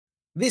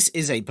This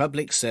is a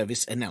public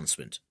service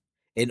announcement.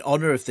 In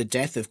honour of the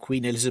death of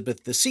Queen Elizabeth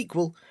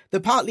II, the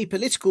Partly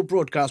Political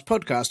Broadcast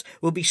podcast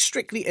will be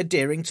strictly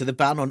adhering to the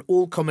ban on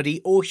all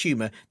comedy or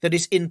humour that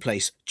is in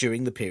place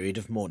during the period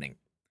of mourning.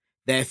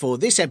 Therefore,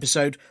 this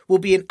episode will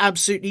be in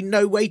absolutely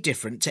no way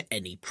different to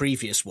any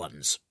previous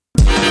ones.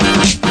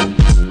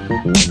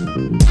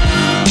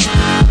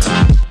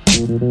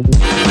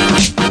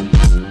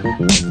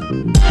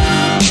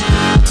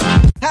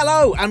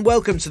 Hello and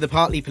welcome to the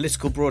Partly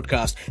Political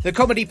Broadcast, the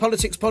comedy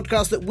politics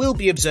podcast that will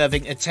be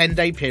observing a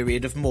 10-day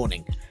period of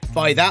mourning.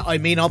 By that I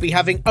mean I'll be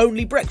having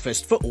only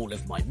breakfast for all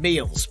of my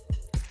meals.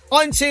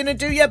 I'm Tiernan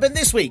Duyeb, and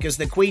this week, as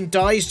the Queen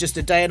dies just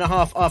a day and a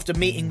half after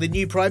meeting the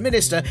new Prime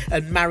Minister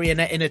and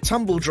marionette in a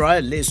tumble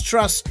dryer, Liz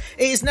Truss,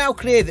 it is now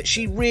clear that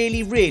she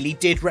really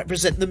did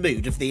represent the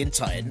mood of the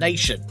entire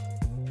nation.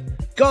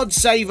 God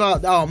save our...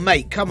 Oh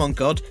mate, come on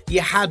God,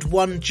 you had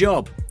one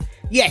job.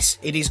 Yes,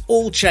 it is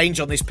all change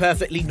on this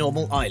perfectly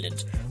normal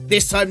island.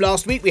 This time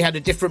last week we had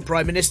a different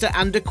Prime Minister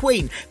and a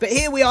Queen, but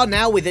here we are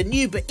now with a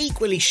new but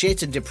equally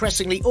shit and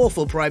depressingly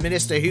awful Prime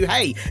Minister who,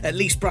 hey, at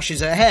least brushes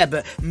her hair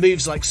but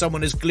moves like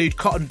someone has glued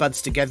cotton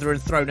buds together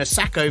and thrown a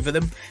sack over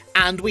them,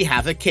 and we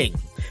have a King.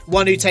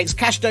 One who takes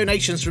cash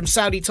donations from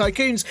Saudi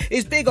tycoons,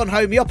 is big on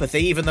homeopathy,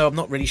 even though I'm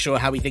not really sure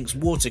how he thinks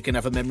water can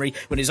have a memory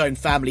when his own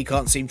family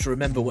can't seem to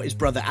remember what his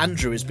brother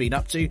Andrew has been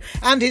up to,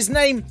 and his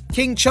name,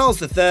 King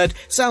Charles III,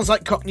 sounds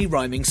like Cockney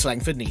rhyming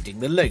slang for needing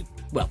the loo.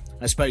 Well,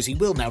 I suppose he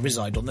will now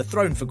reside on the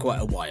throne for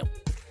quite a while.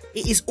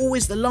 It is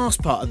always the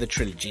last part of the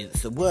trilogy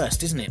that's the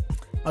worst, isn't it?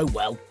 Oh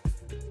well.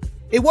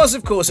 It was,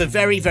 of course, a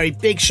very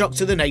big shock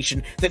to the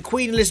nation that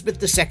Queen Elizabeth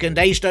II,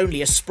 aged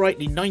only a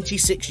sprightly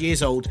 96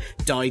 years old,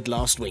 died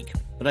last week.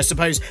 But I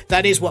suppose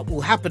that is what will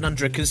happen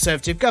under a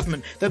Conservative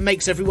government that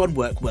makes everyone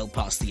work well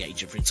past the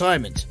age of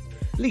retirement.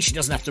 At least she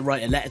doesn't have to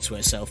write a letter to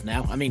herself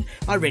now. I mean,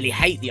 I really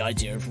hate the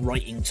idea of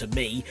writing to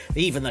me,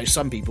 even though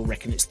some people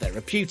reckon it's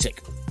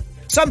therapeutic.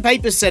 Some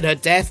papers said her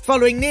death,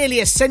 following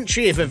nearly a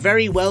century of a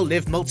very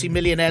well-lived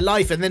multi-millionaire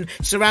life and then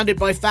surrounded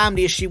by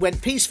family as she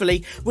went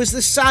peacefully, was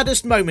the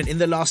saddest moment in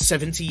the last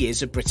 70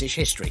 years of British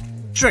history.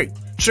 True.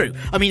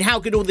 I mean,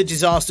 how could all the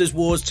disasters,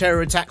 wars,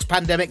 terror attacks,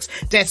 pandemics,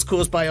 deaths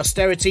caused by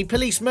austerity,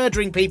 police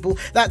murdering people,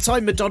 that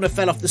time Madonna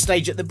fell off the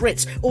stage at the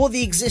Brits, or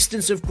the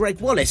existence of Greg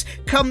Wallace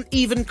come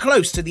even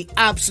close to the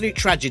absolute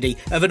tragedy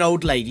of an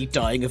old lady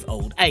dying of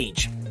old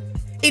age?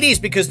 It is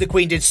because the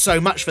Queen did so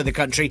much for the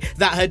country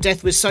that her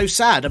death was so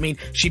sad. I mean,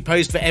 she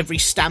posed for every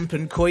stamp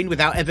and coin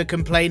without ever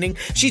complaining.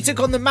 She took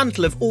on the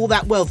mantle of all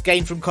that wealth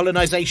gained from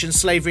colonisation,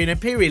 slavery and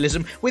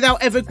imperialism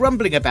without ever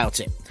grumbling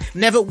about it.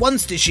 Never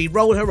once did she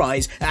roll her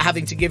eyes at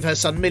having to give her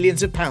son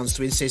millions of pounds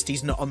to insist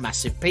he's not a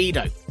massive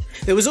pedo.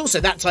 There was also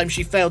that time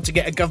she failed to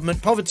get a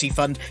government poverty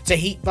fund to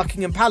heat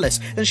Buckingham Palace,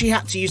 and she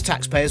had to use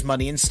taxpayers'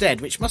 money instead,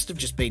 which must have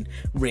just been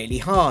really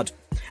hard.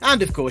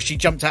 And of course she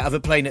jumped out of a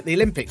plane at the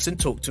Olympics and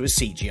talked to a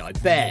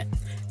CGI bear.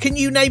 Can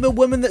you name a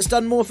woman that's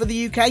done more for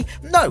the UK?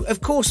 No,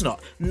 of course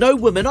not. No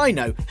woman I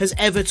know has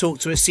ever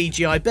talked to a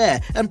CGI bear,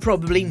 and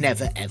probably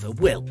never ever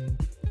will.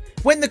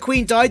 When the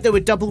Queen died, there were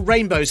double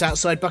rainbows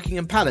outside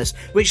Buckingham Palace,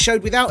 which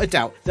showed without a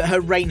doubt that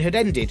her reign had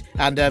ended,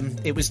 and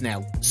it was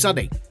now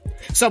sunny.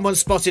 Someone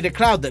spotted a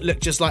cloud that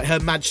looked just like her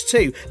Madge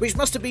too, which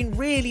must have been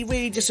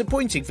really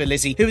disappointing for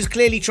Lizzie, who was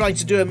clearly trying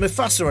to do a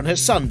Mufasa on her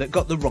son but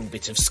got the wrong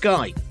bit of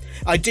sky.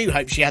 I do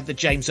hope she had the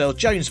James Earl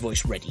Jones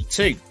voice ready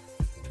too.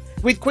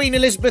 With Queen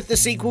Elizabeth the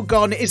sequel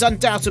gone, it is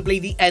undoubtedly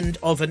the end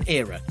of an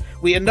era.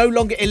 We are no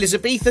longer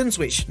Elizabethans,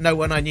 which no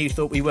one I knew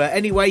thought we were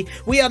anyway.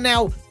 We are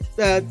now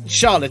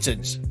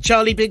charlatans.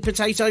 Charlie Big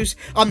Potatoes?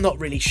 I'm not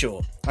really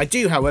sure. I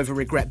do, however,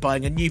 regret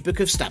buying a new book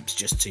of stamps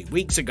just 2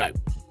 weeks ago.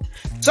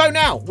 So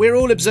now, we're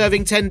all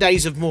observing 10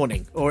 days of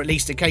mourning, or at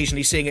least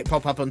occasionally seeing it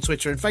pop up on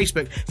Twitter and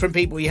Facebook from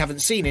people you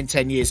haven't seen in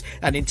 10 years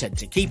and intend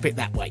to keep it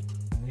that way.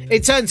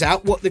 It turns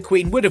out what the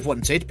Queen would have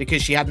wanted,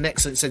 because she had an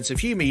excellent sense of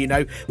humour, you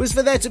know, was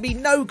for there to be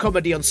no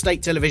comedy on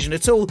state television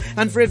at all,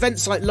 and for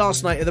events like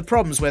last night at the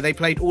Proms where they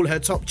played all her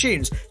top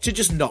tunes to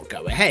just not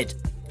go ahead.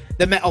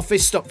 The Met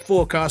Office stopped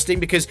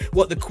forecasting because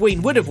what the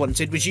Queen would have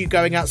wanted was you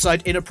going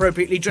outside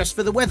inappropriately dressed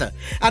for the weather.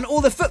 And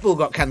all the football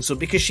got cancelled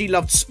because she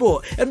loved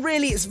sport, and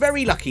really it's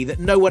very lucky that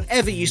no one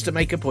ever used to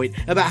make a point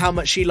about how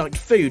much she liked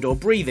food or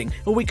breathing,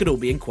 or we could all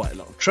be in quite a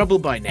lot of trouble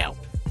by now.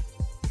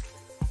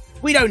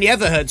 We'd only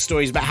ever heard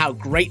stories about how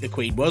great the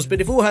Queen was,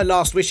 but if all her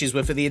last wishes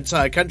were for the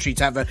entire country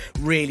to have a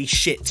really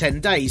shit 10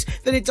 days,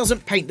 then it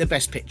doesn't paint the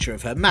best picture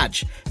of her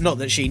Madge. Not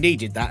that she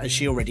needed that, as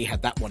she already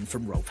had that one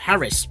from Rolf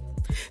Harris.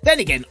 Then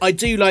again, I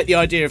do like the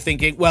idea of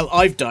thinking, well,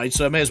 I've died,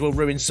 so I may as well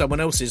ruin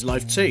someone else's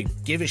life too.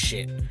 Give a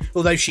shit.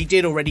 Although she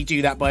did already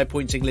do that by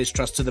appointing Liz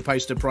Truss to the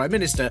post of Prime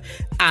Minister,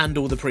 and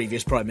all the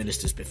previous Prime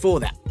Ministers before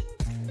that.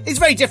 It's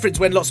very different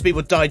when lots of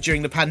people died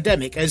during the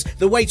pandemic, as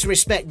the way to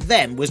respect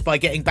them was by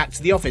getting back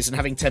to the office and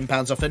having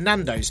 £10 off a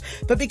Nando's.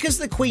 But because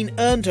the Queen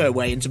earned her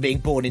way into being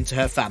born into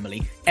her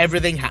family,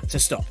 everything had to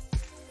stop.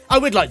 I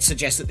would like to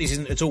suggest that this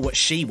isn't at all what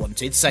she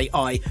wanted, say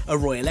I, a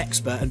royal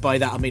expert, and by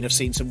that I mean I've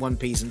seen some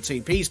 1p's and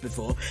 2p's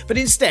before, but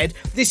instead,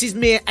 this is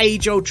mere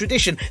age-old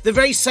tradition, the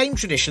very same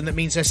tradition that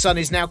means her son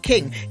is now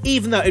king,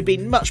 even though it would be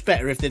much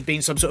better if there'd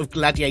been some sort of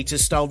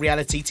gladiator-style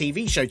reality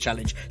TV show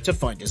challenge to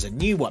find us a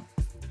new one.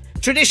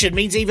 Tradition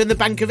means even the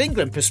Bank of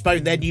England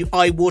postponed their new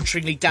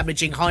eye-wateringly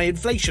damaging high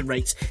inflation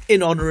rates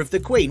in honour of the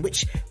Queen,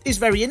 which is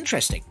very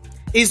interesting.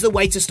 Is the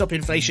way to stop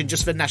inflation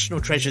just for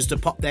national treasures to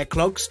pop their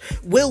clogs?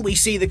 Will we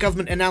see the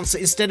government announce that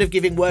instead of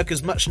giving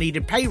workers much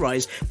needed pay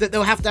rise, that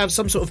they'll have to have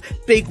some sort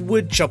of big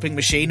wood chopping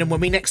machine, and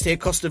when we next hear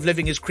cost of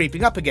living is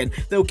creeping up again,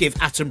 they'll give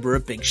Attenborough a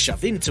big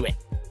shove into it?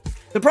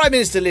 The Prime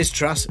Minister Liz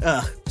Truss,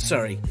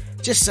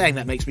 just saying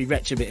that makes me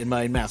retch a bit in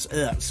my own mouth,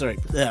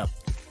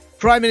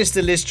 Prime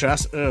Minister Liz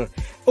Truss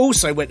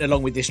also went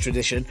along with this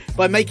tradition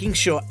by making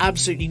sure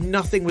absolutely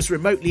nothing was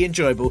remotely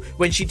enjoyable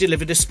when she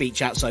delivered a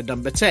speech outside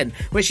Number 10,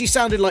 where she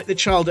sounded like the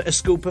child at a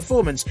school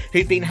performance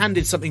who'd been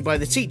handed something by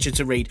the teacher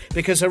to read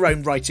because her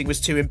own writing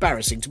was too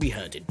embarrassing to be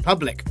heard in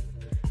public.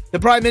 The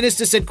Prime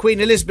Minister said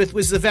Queen Elizabeth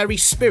was the very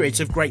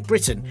spirit of Great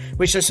Britain,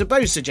 which I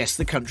suppose suggests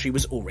the country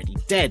was already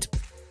dead.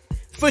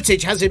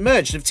 Footage has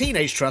emerged of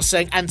teenage Truss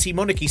saying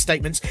anti-monarchy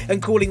statements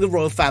and calling the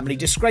royal family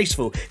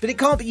disgraceful, but it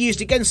can't be used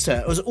against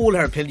her as all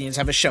her opinions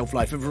have a shelf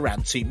life of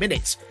around 2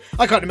 minutes.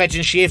 I can't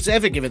imagine she has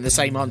ever given the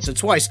same answer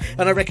twice,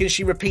 and I reckon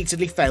she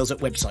repeatedly fails at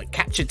website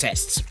capture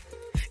tests.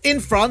 In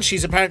France,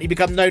 she's apparently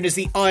become known as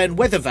the Iron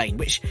Weather Vane,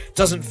 which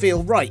doesn't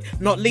feel right,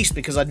 not least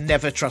because I'd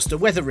never trust a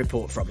weather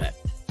report from her.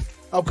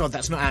 Oh god,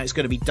 that's not how it's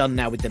going to be done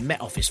now with the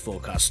Met Office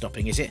forecast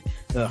stopping, is it?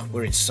 Ugh,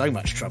 we're in so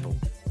much trouble.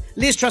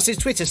 Liz Truss's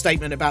Twitter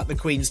statement about the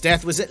Queen's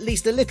death was at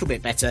least a little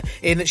bit better,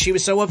 in that she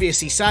was so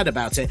obviously sad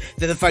about it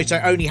that the photo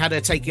only had her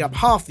taking up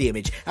half the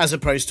image as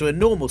opposed to a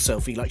normal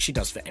selfie like she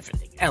does for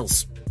everything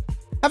else.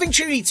 Having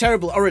truly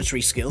terrible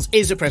oratory skills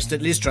is a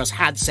precedent Liz Truss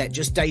had set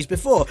just days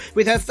before,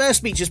 with her first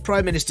speech as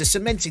Prime Minister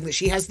cementing that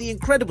she has the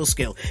incredible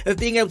skill of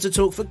being able to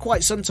talk for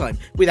quite some time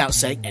without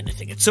saying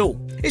anything at all.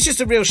 It's just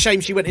a real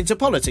shame she went into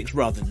politics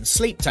rather than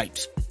sleep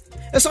tapes.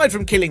 Aside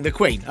from killing the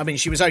Queen, I mean,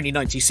 she was only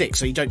 96,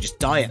 so you don't just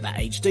die at that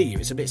age, do you?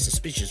 It's a bit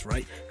suspicious,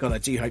 right? God, I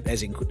do hope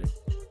there's an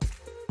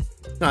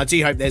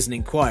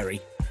inquiry.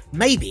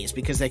 Maybe it's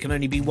because there can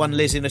only be one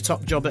Liz in a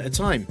top job at a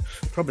time.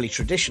 Probably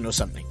tradition or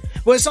something.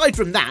 Well, aside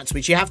from that,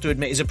 which you have to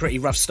admit is a pretty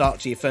rough start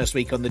to your first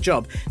week on the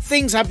job,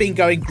 things have been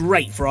going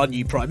great for our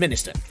new Prime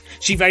Minister.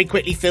 She very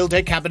quickly filled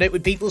her cabinet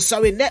with people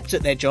so inept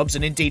at their jobs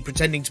and indeed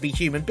pretending to be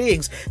human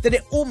beings that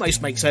it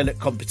almost makes her look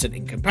competent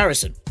in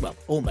comparison. Well,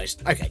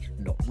 almost. Okay,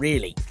 not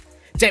really.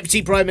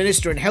 Deputy Prime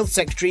Minister and Health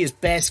Secretary as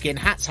bearskin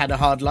hats had a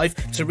hard life,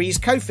 Therese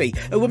Coffey,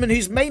 a woman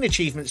whose main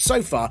achievements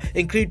so far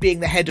include being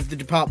the head of the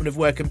Department of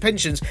Work and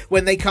Pensions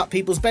when they cut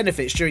people's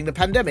benefits during the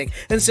pandemic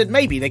and said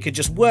maybe they could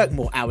just work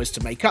more hours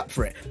to make up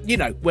for it, you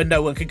know, when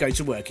no one could go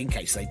to work in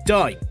case they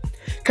die.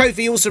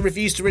 Coffey also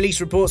refused to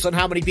release reports on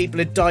how many people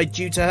had died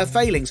due to her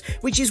failings,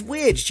 which is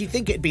weird. She'd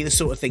think it'd be the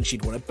sort of thing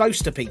she'd want to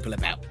boast to people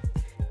about.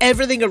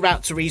 Everything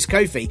about Therese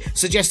Coffey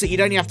suggests that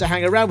you'd only have to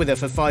hang around with her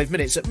for 5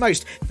 minutes at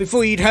most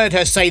before you'd heard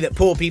her say that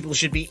poor people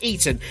should be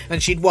eaten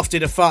and she'd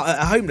wafted a fart at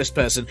a homeless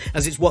person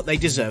as it's what they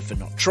deserve for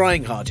not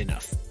trying hard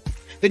enough.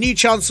 The new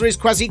Chancellor is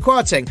Kwasi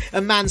Kwarteng, a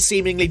man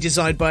seemingly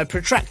designed by a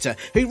protractor,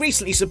 who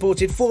recently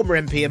supported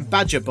former MP and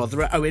badger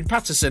botherer Owen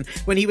Paterson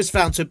when he was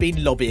found to have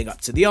been lobbying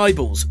up to the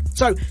eyeballs.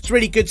 So it's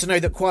really good to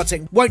know that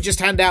Kwarteng won't just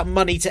hand out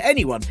money to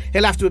anyone,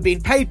 he'll have to have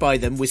been paid by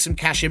them with some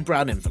cash in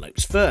brown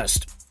envelopes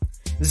first.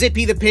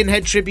 Zippy the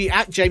Pinhead tribute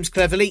act, James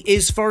Cleverly,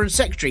 is Foreign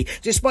Secretary,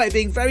 despite it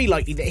being very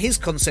likely that his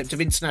concept of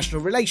international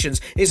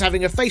relations is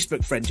having a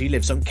Facebook friend who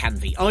lives on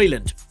Canvey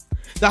Island.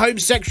 The Home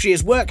Secretary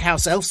is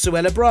Workhouse elf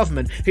Suella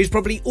Braverman, who's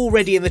probably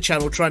already in the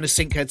Channel trying to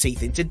sink her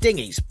teeth into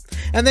dinghies.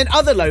 And then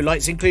other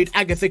lowlights include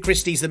Agatha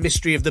Christie's The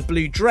Mystery of the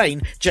Blue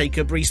Drain,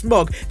 Jacob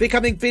Rees-Mogg,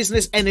 becoming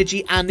Business,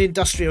 Energy and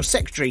Industrial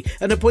Secretary,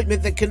 an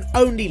appointment that can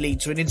only lead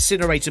to an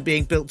incinerator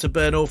being built to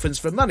burn orphans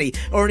for money,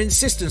 or an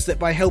insistence that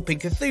by helping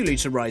Cthulhu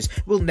to rise,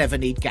 we'll never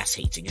need gas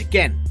heating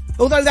again.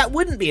 Although that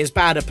wouldn't be as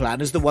bad a plan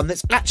as the one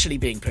that's actually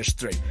being pushed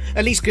through.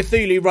 At least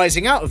Cthulhu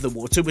rising out of the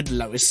water would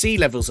lower sea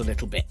levels a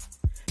little bit.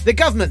 The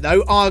government,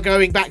 though, are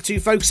going back to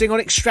focusing on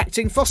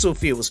extracting fossil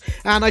fuels,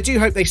 and I do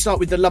hope they start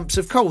with the lumps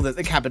of coal that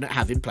the Cabinet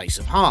have in place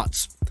of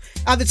hearts.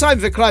 At the time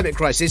of a climate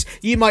crisis,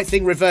 you might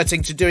think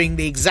reverting to doing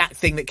the exact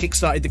thing that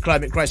kick-started the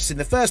climate crisis in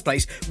the first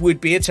place would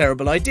be a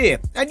terrible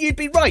idea. And you'd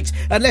be right,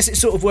 unless it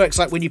sort of works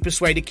like when you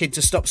persuade a kid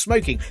to stop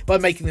smoking by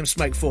making them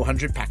smoke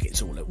 400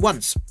 packets all at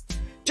once.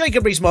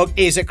 Jacob Rees-Mogg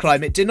is a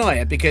climate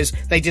denier because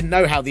they didn't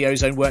know how the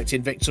ozone worked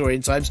in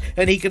Victorian times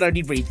and he could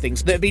only read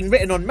things that have been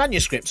written on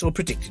manuscripts or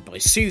predicted by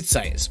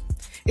soothsayers.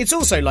 It's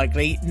also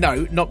likely,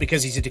 no, not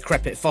because he's a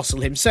decrepit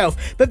fossil himself,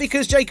 but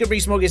because Jacob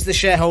Rees-Mogg is the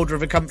shareholder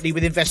of a company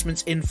with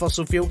investments in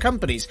fossil fuel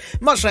companies,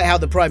 much like how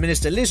the Prime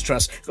Minister Liz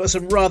Truss got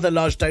some rather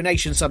large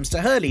donation sums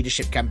to her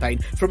leadership campaign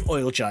from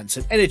oil giants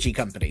and energy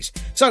companies.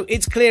 So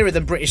it's clearer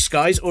than British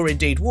Skies, or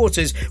indeed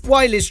Waters,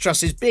 why Liz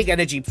Truss's big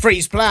energy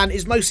freeze plan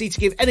is mostly to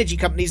give energy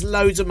companies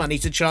loads of money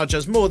to charge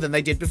us more than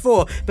they did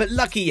before, but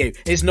lucky you,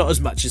 it's not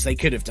as much as they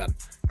could have done.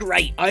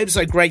 Great, I am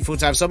so grateful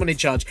to have someone in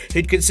charge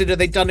who'd consider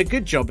they'd done a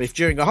good job if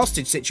during a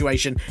hostage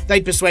situation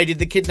they'd persuaded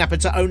the kidnapper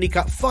to only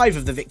cut 5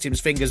 of the victim's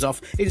fingers off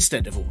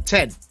instead of all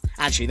 10.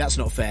 Actually, that's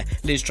not fair.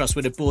 Liz Truss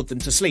would have bored them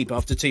to sleep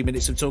after 2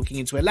 minutes of talking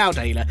into a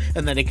loudhailer,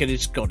 and then it could have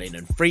just gone in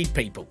and freed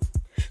people.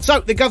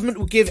 So, the government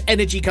will give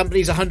energy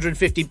companies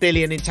 $150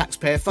 billion in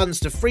taxpayer funds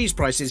to freeze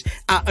prices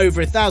at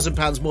over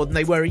 £1,000 more than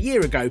they were a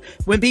year ago,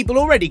 when people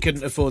already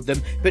couldn't afford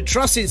them, but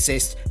Truss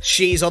insists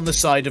she's on the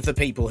side of the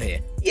people here.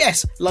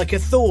 Yes, like a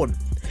thorn.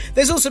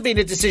 There's also been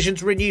a decision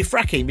to renew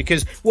fracking,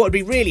 because what would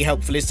be really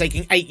helpful is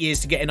taking 8 years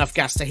to get enough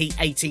gas to heat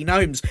 18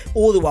 homes,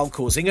 all the while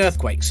causing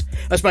earthquakes.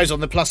 I suppose on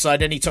the plus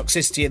side, any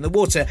toxicity in the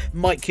water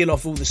might kill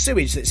off all the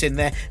sewage that's in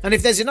there, and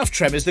if there's enough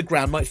tremors, the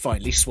ground might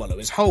finally swallow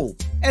us whole.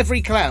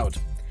 Every cloud.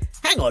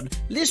 Hang on,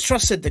 Liz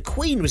Truss said the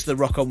Queen was the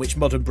rock on which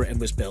modern Britain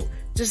was built.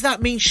 Does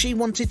that mean she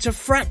wanted to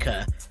frack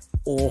her?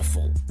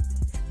 Awful.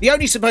 The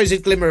only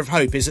supposed glimmer of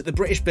hope is that the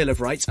British Bill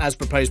of Rights, as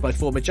proposed by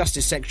former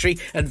Justice Secretary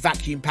and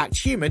vacuum-packed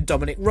human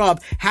Dominic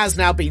Raab, has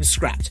now been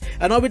scrapped.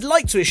 And I would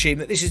like to assume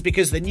that this is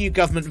because the new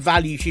government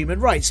value human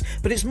rights,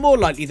 but it's more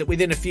likely that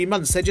within a few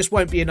months there just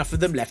won't be enough of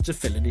them left to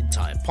fill an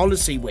entire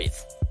policy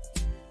with.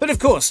 But of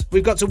course,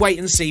 we've got to wait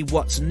and see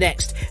what's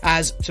next,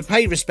 as to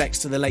pay respects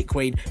to the late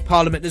Queen,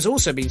 Parliament has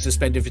also been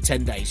suspended for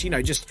 10 days,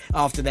 just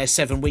after their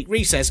 7-week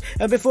recess,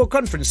 and before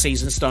conference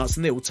season starts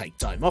and they all take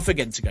time off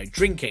again to go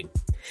drinking.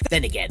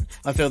 Then again,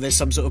 I feel there's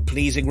some sort of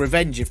pleasing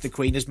revenge if the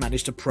Queen has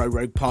managed to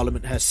prorogue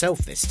Parliament herself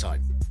this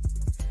time.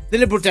 The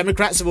Liberal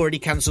Democrats have already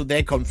cancelled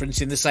their conference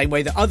in the same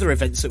way that other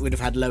events that would have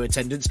had low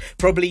attendance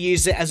probably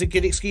used it as a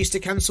good excuse to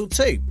cancel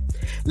too.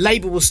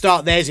 Labour will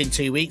start theirs in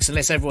 2 weeks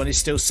unless everyone is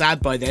still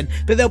sad by then,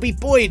 but they'll be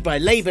buoyed by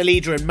Labour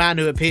leader and man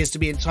who appears to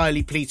be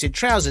entirely pleated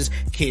trousers,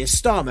 Keir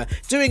Starmer,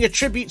 doing a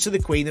tribute to the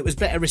Queen that was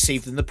better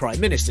received than the Prime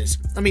Minister's.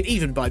 I mean,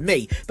 even by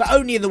me, but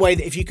only in the way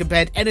that if you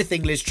compared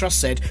anything Liz Truss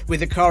said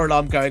with a car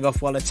alarm going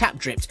off while a tap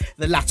dripped,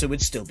 the latter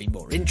would still be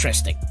more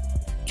interesting.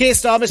 Keir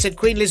Starmer said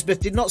Queen Elizabeth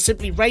did not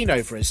simply reign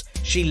over us,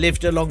 she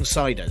lived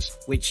alongside us,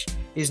 which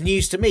is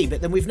news to me, but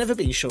then we've never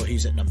been sure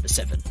who's at number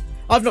 7.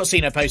 I've not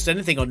seen her post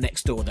anything on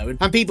Nextdoor though,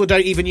 and people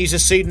don't even use a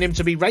pseudonym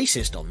to be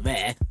racist on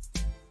there.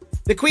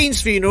 The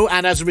Queen's funeral,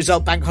 and as a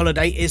result bank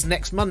holiday, is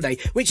next Monday,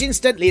 which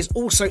incidentally is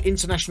also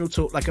International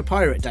Talk Like a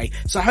Pirate Day,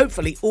 so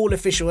hopefully all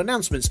official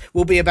announcements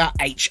will be about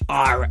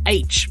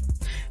HRH.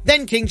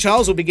 Then King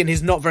Charles will begin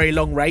his not very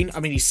long reign. I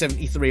mean, he's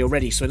 73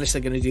 already, so unless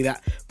they're going to do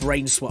that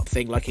brain swap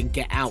thing like in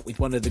Get Out with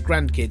one of the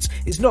grandkids,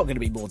 it's not going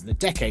to be more than a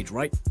decade,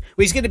 right? Well,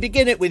 he's going to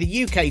begin it with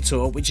a UK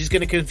tour, which is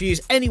going to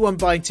confuse anyone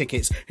buying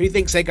tickets who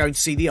thinks they're going to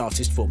see the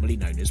artist formerly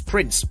known as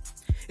Prince.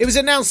 It was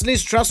announced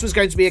Liz Truss was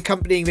going to be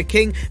accompanying the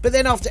King, but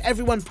then after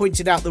everyone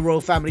pointed out the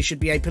royal family should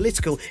be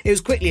apolitical, it was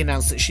quickly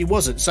announced that she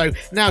wasn't, so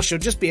now she'll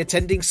just be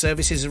attending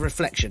services of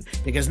reflection,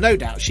 because no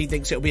doubt she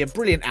thinks it'll be a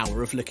brilliant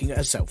hour of looking at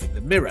herself in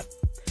the mirror.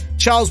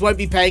 Charles won't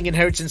be paying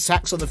inheritance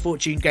tax on the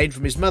fortune gained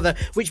from his mother,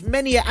 which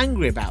many are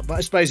angry about, but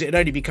I suppose it'd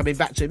only be coming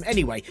back to him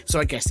anyway, so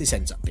I guess this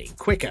ends up being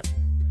quicker.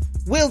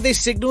 Will this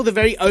signal the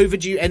very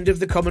overdue end of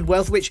the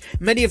Commonwealth, which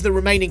many of the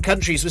remaining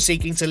countries were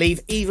seeking to leave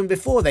even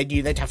before they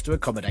knew they'd have to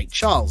accommodate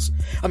Charles?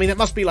 I mean, that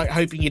must be like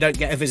hoping you don't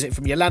get a visit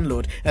from your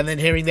landlord and then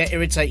hearing their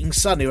irritating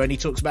son who only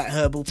talks about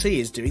herbal tea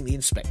is doing the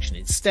inspection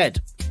instead.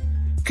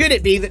 Could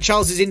it be that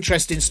Charles's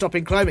interest in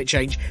stopping climate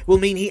change will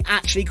mean he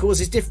actually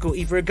causes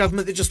difficulty for a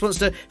government that just wants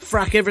to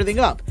frack everything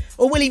up?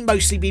 Or will he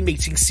mostly be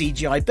meeting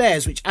CGI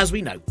bears, which, as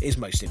we know, is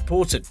most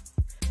important?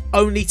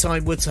 Only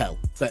time will tell,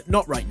 but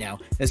not right now,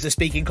 as the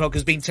speaking clock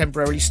has been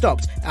temporarily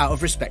stopped out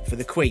of respect for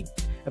the Queen.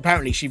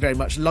 Apparently she very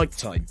much liked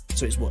time,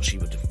 so it's what she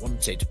would have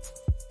wanted.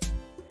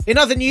 In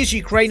other news,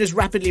 Ukraine has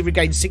rapidly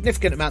regained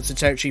significant amounts of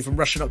territory from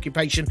Russian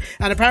occupation,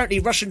 and apparently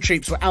Russian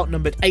troops were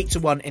outnumbered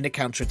 8-1 in a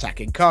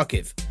counterattack in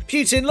Kharkiv.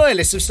 Putin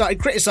loyalists have started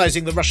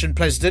criticising the Russian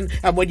president,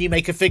 and when you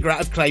make a figure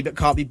out of clay but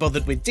can't be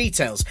bothered with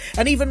details,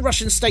 and even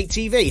Russian state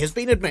TV has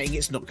been admitting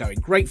it's not going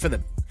great for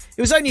them.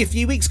 It was only a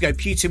few weeks ago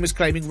Putin was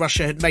claiming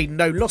Russia had made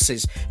no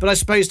losses, but I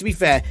suppose to be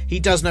fair, he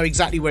does know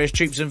exactly where his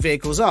troops and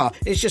vehicles are,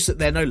 it's just that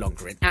they're no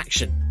longer in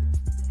action.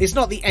 It's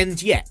not the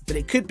end yet, but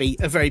it could be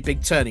a very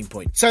big turning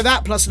point. So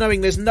that, plus knowing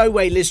there's no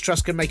way Liz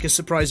Truss can make a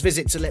surprise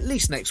visit till at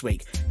least next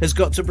week, has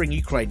got to bring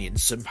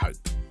Ukrainians some hope.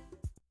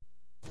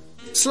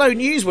 Slow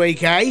news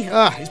week, eh?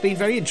 It's been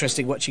very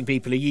interesting watching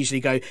people who usually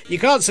go, you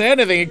can't say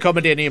anything in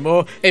comedy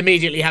anymore,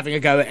 immediately having a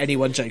go at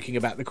anyone joking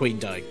about the Queen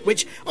dying,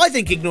 which I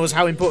think ignores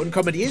how important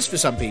comedy is for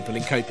some people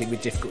in coping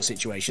with difficult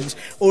situations,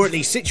 or at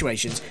least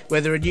situations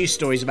where there are news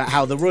stories about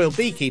how the royal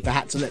beekeeper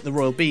had to let the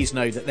royal bees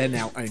know that they're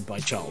now owned by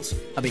Charles.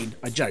 I mean,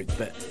 I joke,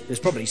 but there's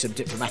probably some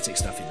diplomatic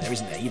stuff in there,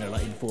 isn't there?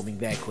 Like informing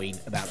their queen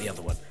about the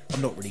other one.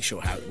 I'm not really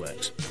sure how it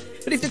works.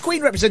 But if the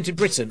Queen represented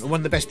Britain and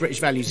one of the best British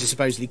values is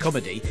supposedly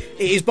comedy,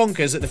 it is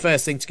bonkers that the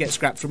first thing to get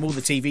scrapped from all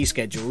the TV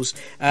schedules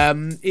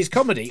is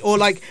comedy. Or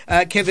like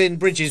Kevin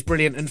Bridges'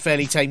 brilliant and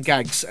fairly tame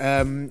gags,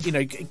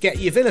 get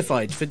you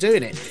vilified for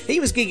doing it.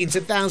 He was gigging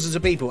to thousands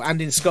of people and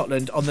in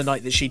Scotland on the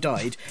night that she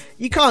died.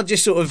 You can't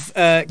just sort of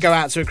go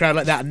out to a crowd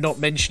like that and not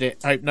mention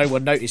it, hope no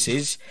one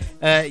notices.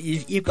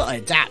 You've got to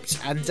adapt.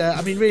 And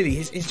really,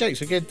 his jokes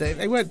were good.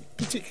 They weren't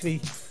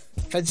particularly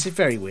offensive,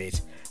 very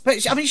weird.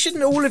 But,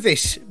 shouldn't all of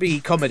this be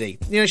comedy?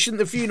 Shouldn't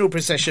the funeral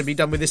procession be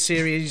done with a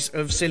series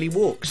of silly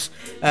walks?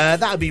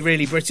 That would be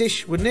really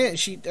British, wouldn't it?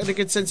 She had a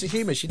good sense of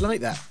humour. She'd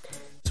like that.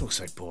 It's all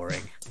so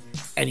boring.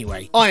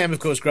 Anyway, I am, of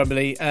course,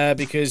 grumbly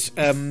because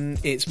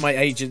it's my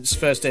agent's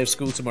first day of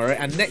school tomorrow,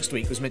 and next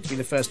week was meant to be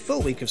the first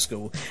full week of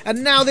school,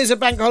 and now there's a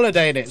bank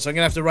holiday in it, so I'm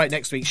going to have to write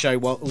next week's show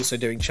while also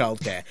doing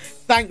childcare.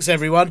 Thanks,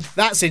 everyone.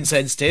 That's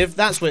insensitive.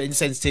 That's what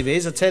insensitive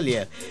is, I tell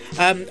you.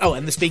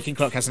 And the speaking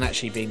clock hasn't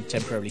actually been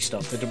temporarily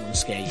stopped. I don't want to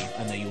scare you.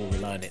 I know you all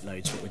rely on it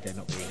loads, but with there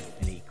not being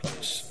any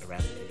clocks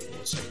around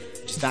anymore, so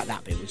just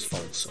that bit was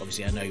false.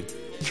 Obviously, I know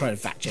I'm trying to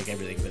fact check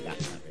everything, but that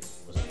bit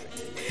wasn't true.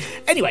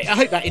 Anyway, I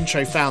hope that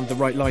intro found the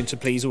right line to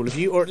please all of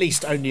you, or at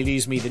least only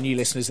lose me, the new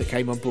listeners that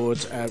came on board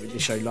with the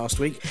show last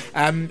week.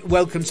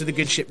 Welcome to the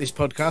Good Ship, this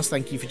podcast.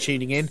 Thank you for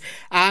tuning in.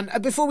 And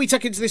before we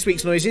tuck into this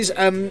week's noises,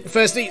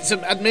 firstly, some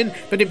admin,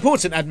 but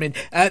important admin.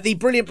 The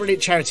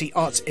brilliant charity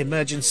Arts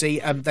Emergency,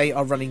 they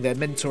are running their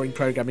mentoring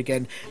programme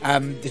again.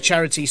 The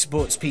charity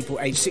supports people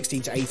aged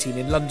 16 to 18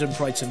 in London,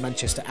 Brighton,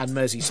 Manchester and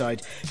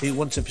Merseyside who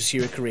want to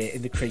pursue a career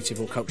in the creative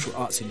or cultural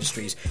arts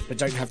industries but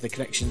don't have the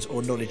connections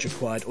or knowledge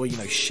required, or,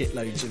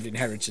 shitloads of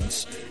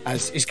inheritance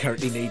as is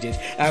currently needed.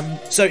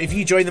 So if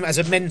you join them as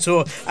a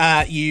mentor,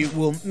 you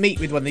will meet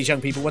with one of these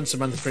young people once a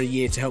month for a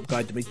year to help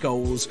guide them with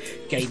goals,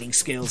 gaining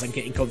skills and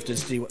getting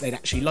confidence to do what they'd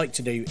actually like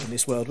to do in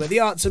this world where the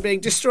arts are being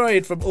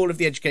destroyed from all of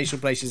the educational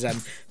places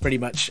and pretty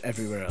much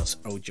everywhere else.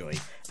 Oh joy.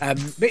 But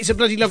it's a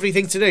bloody lovely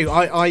thing to do.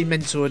 I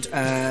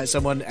mentored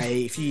someone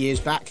a few years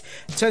back.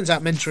 Turns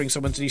out mentoring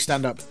someone to do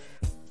stand-up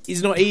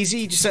is not easy.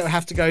 You just sort of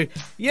have to go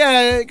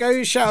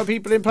shout at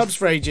people in pubs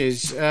for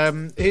ages.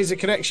 Here's a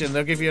connection.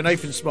 They'll give you an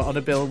open spot on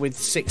a bill with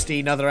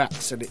 16 other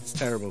acts, and it's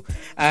terrible.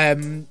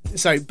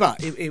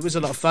 But it was a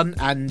lot of fun,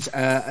 and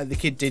the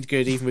kid did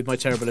good, even with my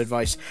terrible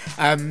advice.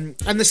 And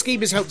the scheme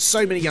has helped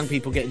so many young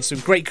people get into some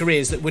great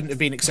careers that wouldn't have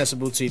been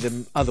accessible to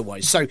them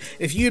otherwise. So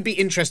if you'd be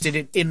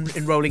interested in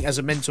enrolling as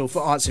a mentor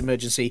for Arts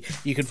Emergency,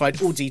 you can find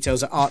all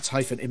details at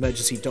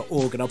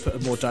arts-emergency.org, and I'll put a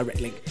more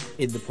direct link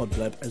in the pod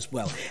blurb as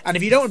well. And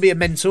if you don't want to be a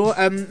mentor,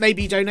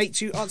 maybe donate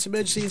to Arts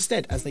Emergency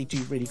instead, as they do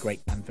really great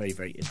and very,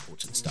 very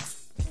important stuff.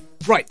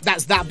 Right,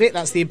 that's that bit,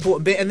 that's the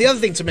important bit. And the other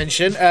thing to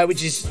mention,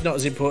 which is not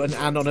as important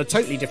and on a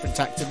totally different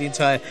tack to the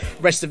entire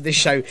rest of this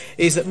show,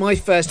 is that my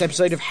first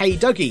episode of Hey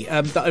Dougie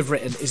that I've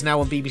written is now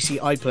on BBC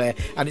iPlayer,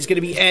 and it's going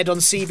to be aired on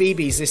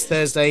CBeebies this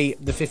Thursday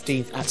the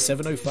 15th at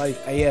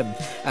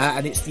 7:05am,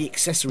 and it's the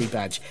accessory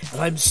badge.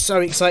 And I'm so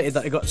excited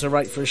that I got to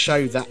write for a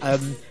show that I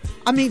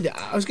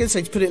was going to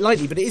say, to put it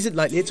lightly, but it isn't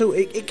lightly at all.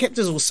 It kept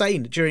us all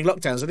sane during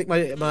lockdowns. I think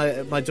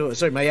my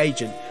daughter, my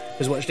agent,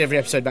 has watched every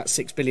episode about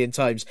 6 billion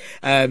times,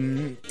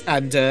 and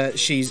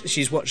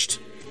she's watched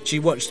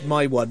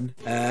my one,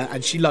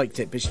 and she liked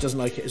it, but she doesn't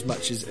like it as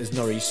much as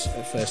Norrie's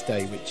First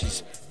Day, which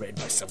is written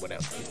by someone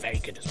else. He's very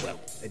good as well.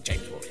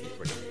 James Watson,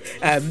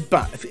 brilliant.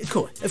 But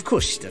of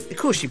course she does. Of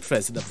course she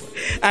prefers another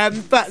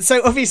one. But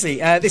so obviously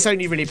this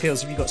only really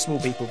appeals if you've got small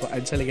people. But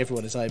I'm telling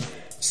everyone, as I'm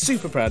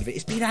super proud of it.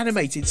 It's been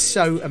animated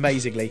so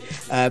amazingly.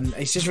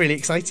 It's just really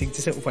exciting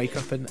to sort of wake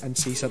up and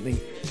see something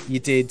you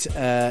did.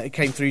 It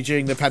came through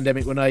during the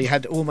pandemic when I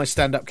had all my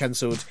stand-up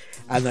cancelled,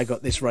 and I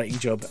got this writing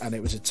job, and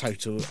it was a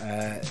total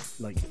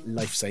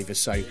lifesaver.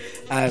 So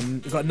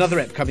we've got another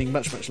ep coming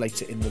much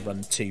later in the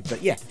run too.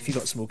 But yeah, if you've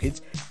got small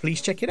kids,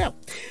 please check it out.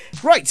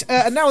 Right,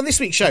 and now on this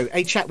week's show,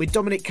 a chat with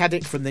Dominic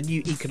Caddick from the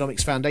New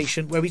Economics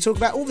Foundation, where we talk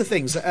about all the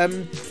things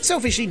that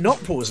selfishly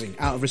not pausing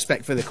out of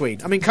respect for the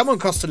Queen. I mean, come on,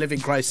 cost of living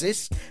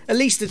crisis. At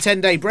least a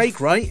 10-day break,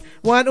 right?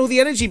 Why aren't all the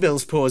energy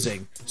bills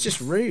pausing? It's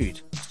just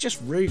rude. It's just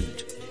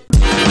rude.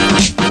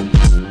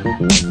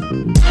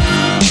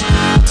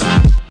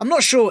 I'm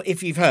not sure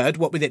if you've heard,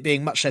 what with it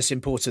being much less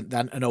important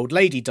than an old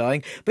lady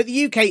dying, but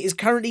the UK is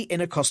currently in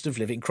a cost of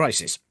living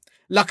crisis.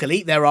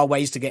 Luckily, there are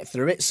ways to get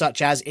through it,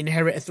 such as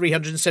inherit a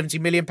 £370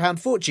 million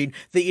fortune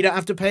that you don't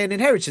have to pay an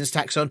inheritance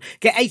tax on,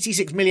 get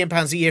 £86 million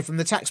a year from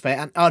the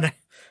taxpayer, and...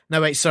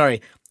 No, wait,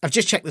 sorry. I've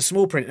just checked the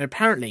small print, and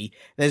apparently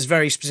there's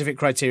very specific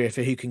criteria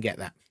for who can get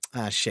that.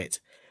 Ah, shit.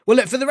 Well,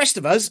 look, for the rest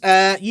of us,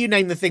 you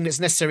name the thing that's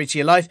necessary to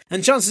your life,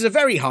 and chances are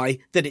very high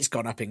that it's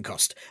gone up in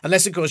cost.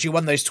 Unless, of course, you're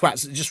one of those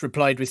twats that just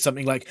replied with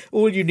something like,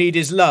 all you need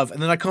is love,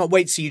 and then I can't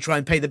wait to see you try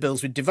and pay the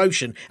bills with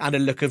devotion and a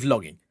look of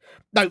longing.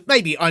 No,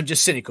 maybe I'm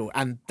just cynical,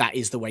 and that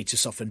is the way to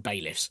soften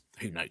bailiffs.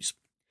 Who knows?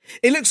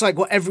 It looks like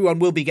what everyone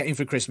will be getting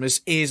for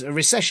Christmas is a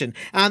recession,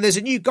 and there's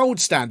a new gold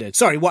standard.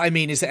 Sorry, what I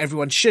mean is that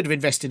everyone should have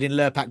invested in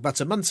Lurpak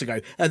butter months ago,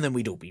 and then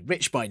we'd all be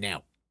rich by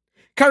now.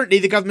 Currently,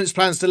 the government's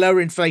plans to lower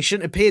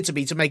inflation appear to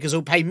be to make us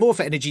all pay more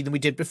for energy than we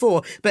did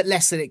before, but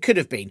less than it could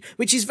have been,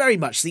 which is very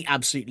much the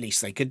absolute least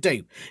they could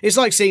do. It's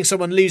like seeing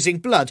someone losing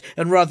blood,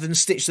 and rather than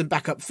stitch them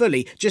back up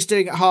fully, just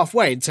doing it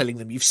halfway and telling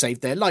them you've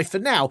saved their life for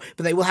now,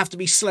 but they will have to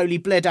be slowly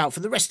bled out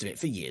for the rest of it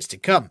for years to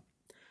come.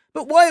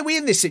 But why are we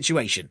in this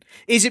situation?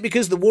 Is it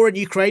because the war in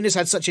Ukraine has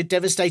had such a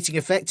devastating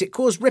effect it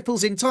caused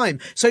ripples in time?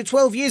 So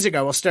 12 years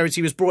ago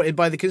austerity was brought in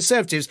by the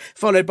Conservatives,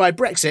 followed by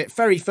Brexit,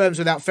 ferry firms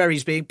without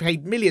ferries being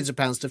paid millions of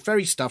pounds to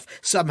ferry stuff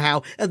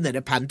somehow, and then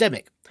a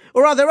pandemic.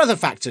 Or are there other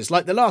factors,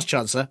 like the last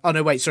Chancellor? Oh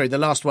no, wait, sorry, the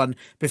last one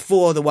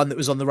before the one that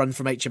was on the run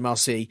from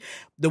HMRC.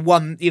 The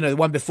one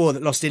before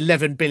that lost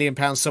 £11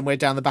 billion somewhere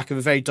down the back of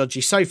a very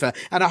dodgy sofa,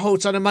 and a whole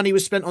ton of money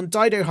was spent on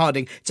Dido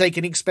Harding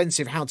taking an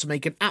expensive how to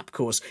make an app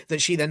course that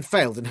she then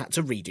failed and had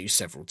to redo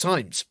several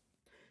times.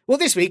 Well,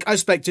 this week I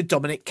spoke to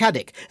Dominic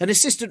Caddick, an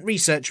assistant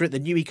researcher at the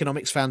New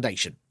Economics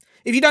Foundation.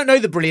 If you don't know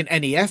the brilliant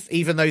NEF,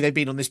 even though they've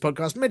been on this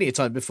podcast many a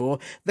time before,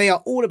 they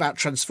are all about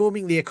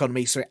transforming the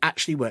economy so it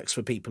actually works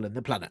for people and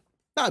the planet.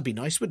 That would be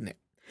nice, wouldn't it?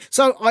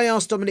 So I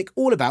asked Dominic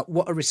all about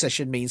what a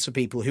recession means for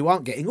people who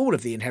aren't getting all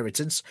of the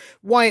inheritance,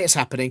 why it's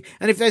happening,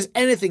 and if there's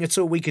anything at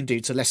all we can do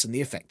to lessen the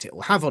effect it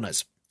will have on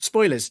us.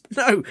 Spoilers.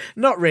 No,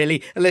 not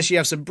really, unless you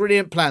have some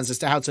brilliant plans as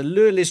to how to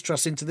lure Liz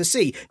Truss into the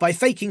sea by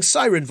faking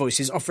siren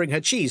voices offering her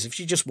cheese if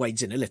she just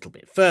wades in a little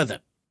bit further.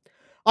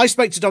 I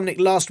spoke to Dominic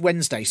last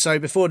Wednesday, so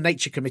before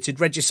nature committed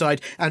regicide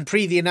and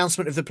pre the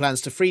announcement of the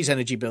plans to freeze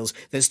energy bills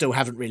that still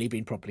haven't really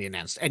been properly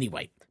announced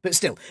anyway. But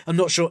still, I'm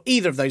not sure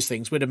either of those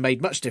things would have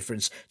made much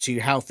difference to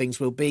how things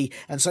will be,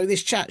 and so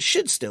this chat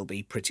should still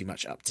be pretty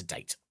much up to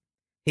date.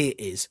 Here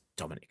is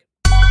Dominic.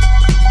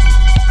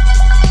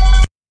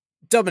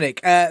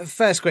 Dominic,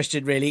 first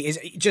question really is,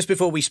 just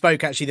before we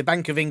spoke, actually, the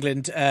Bank of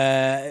England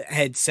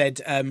head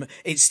said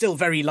it's still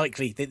very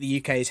likely that the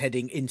UK is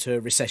heading into a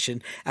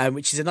recession,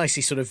 which is a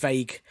nicely sort of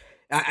vague,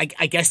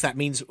 I guess that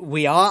means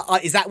we are.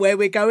 Is that where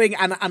we're going?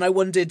 And I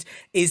wondered,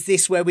 is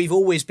this where we've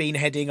always been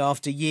heading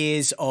after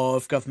years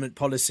of government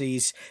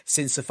policies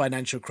since the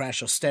financial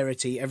crash,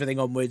 austerity, everything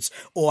onwards,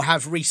 or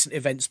have recent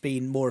events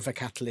been more of a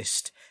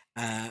catalyst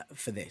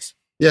for this?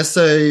 Yeah,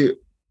 so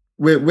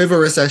with a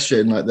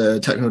recession, like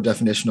the technical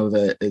definition of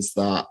it is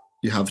that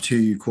you have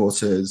 2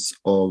 quarters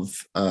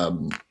of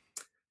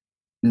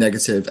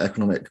negative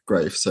economic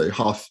growth, so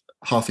half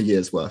a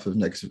year's worth of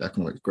negative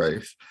economic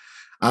growth.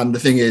 And the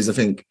thing is, I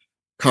think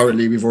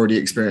currently we've already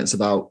experienced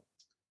about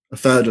a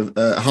third of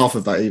half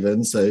of that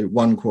even, so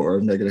 1 quarter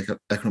of negative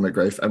economic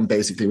growth, and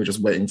basically we're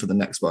just waiting for the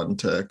next one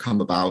to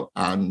come about,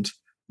 and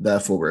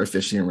therefore we're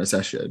officially in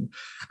recession.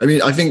 I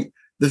mean, I think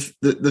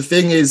the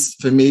thing is,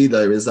 for me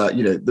though, is that,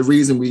 you know, the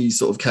reason we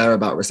sort of care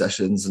about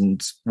recessions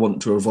and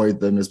want to avoid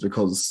them is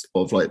because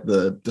of like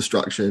the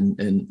destruction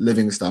in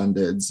living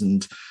standards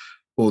and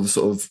all the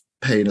sort of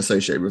pain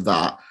associated with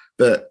that.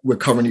 But we're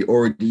currently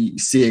already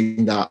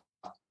seeing that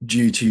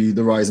due to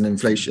the rise in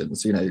inflation.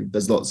 So, you know,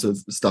 there's lots of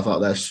stuff out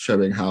there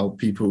showing how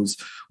people's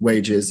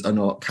wages are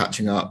not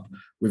catching up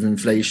with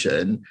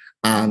inflation.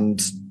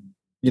 And,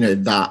 you know,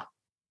 that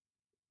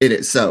in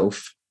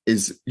itself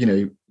is, you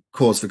know,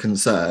 cause for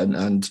concern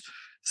and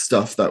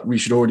stuff that we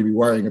should already be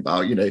worrying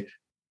about. You know,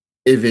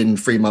 if in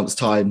 3 months'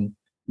 time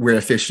we're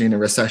officially in a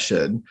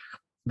recession,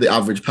 the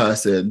average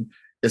person,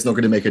 it's not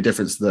going to make a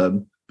difference to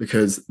them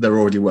because they're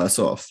already worse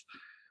off.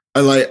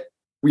 And like,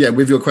 yeah,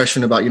 with your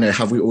question about, you know,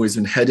 have we always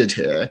been headed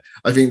here?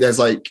 I think there's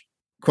like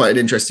quite an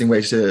interesting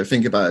way to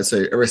think about it.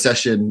 So a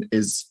recession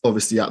is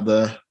obviously at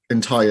the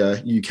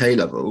entire UK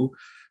level,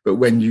 but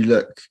when you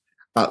look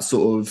at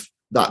sort of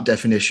that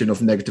definition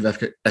of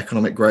negative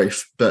economic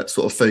growth, but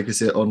sort of focus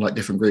it on like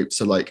different groups.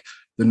 So like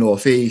the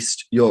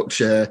Northeast,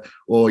 Yorkshire,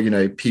 or, you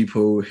know,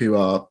 people who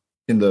are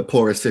in the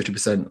poorest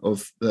 50%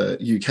 of the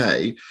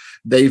UK,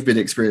 they've been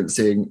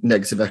experiencing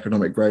negative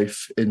economic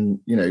growth in,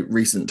 you know,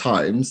 recent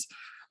times.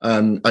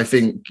 I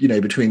think, you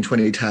know, between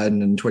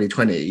 2010 and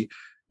 2020,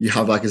 you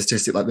have like a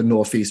statistic like the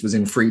Northeast was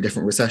in 3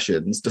 different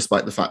recessions,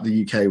 despite the fact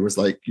the UK was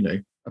like, you know,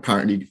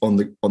 apparently on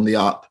the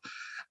up.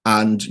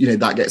 And, you know,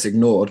 that gets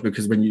ignored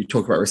because when you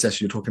talk about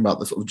recession, you're talking about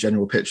the sort of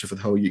general picture for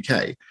the whole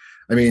UK.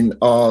 I mean,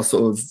 our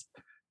sort of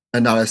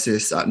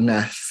analysis at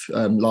NEF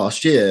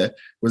last year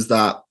was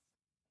that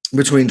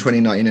between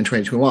 2019 and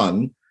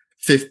 2021,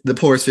 the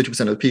poorest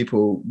 50% of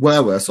people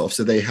were worse off.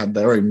 So they had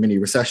their own mini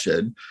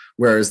recession,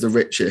 whereas the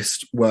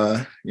richest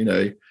were, you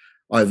know,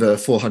 either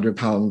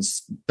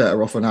 £400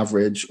 better off on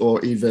average,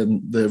 or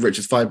even the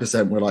richest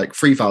 5% were like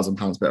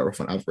 £3,000 better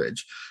off on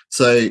average.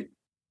 So,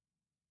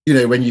 you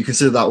know, when you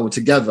consider that all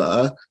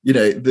together, you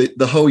know,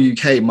 the whole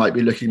UK might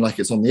be looking like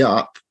it's on the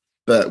up,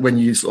 but when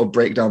you sort of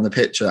break down the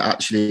picture,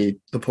 actually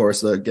the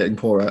poorest are getting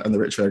poorer and the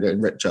richer are getting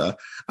richer.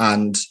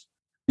 And,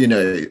 you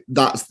know,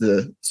 that's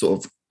the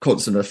sort of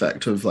constant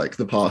effect of like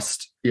the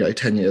past, you know,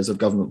 10 years of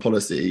government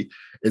policy,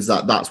 is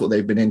that that's what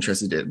they've been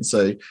interested in.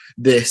 So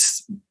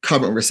this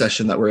current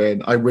recession that we're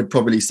in, I would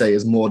probably say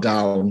is more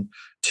down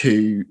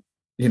to,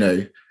 you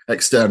know,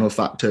 external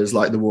factors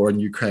like the war in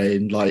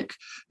Ukraine, like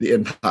the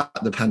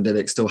impact the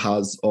pandemic still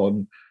has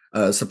on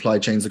supply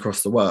chains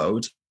across the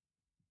world.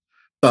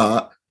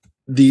 But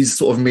these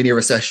sort of mini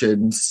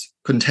recessions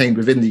contained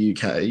within the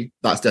UK,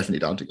 that's definitely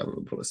down to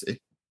government policy.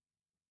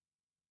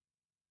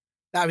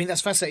 I mean,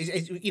 that's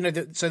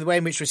fascinating. So the way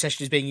in which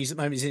recession is being used at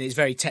the moment is in its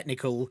very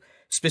technical,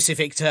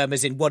 specific term,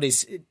 as in what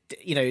is,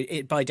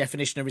 by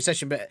definition a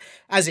recession. But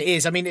as it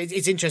is, I mean,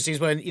 it's interesting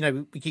as well.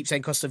 We keep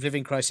saying cost of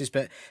living crisis,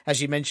 but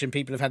as you mentioned,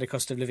 people have had a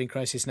cost of living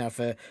crisis now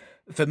for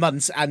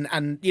months. And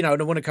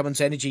I want to come on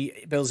to energy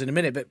bills in a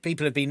minute, but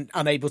people have been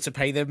unable to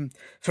pay them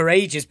for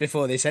ages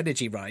before this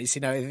energy rise.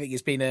 I think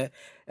it's been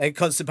a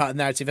constant part of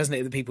the narrative, hasn't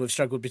it, that people have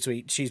struggled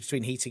choose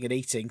between heating and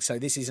eating. So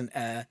this isn't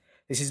a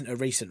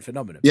recent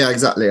phenomenon. Yeah,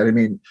 exactly. And I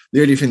mean,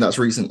 the only thing that's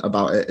recent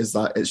about it is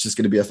that it's just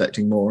going to be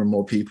affecting more and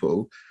more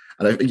people.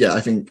 And I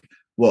think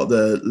what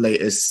the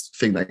latest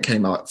thing that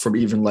came out from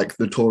even like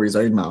the Tories'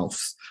 own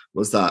mouths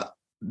was that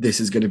this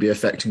is going to be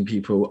affecting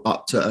people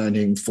up to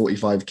earning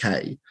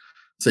 45k.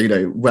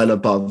 So, well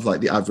above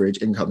like the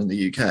average income in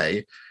the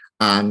UK.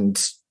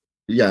 And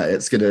yeah,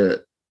 it's going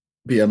to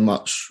be a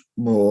much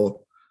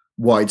more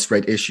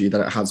widespread issue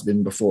than it has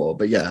been before.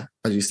 But yeah,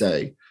 as you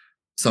say,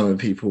 some of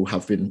the people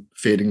have been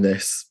feeling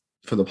this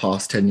for the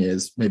past 10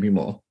 years, maybe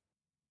more.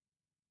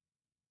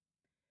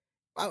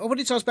 I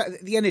wanted to ask about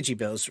the energy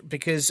bills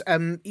because, a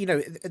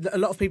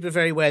lot of people are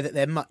very aware that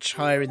they're much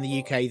higher in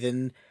the UK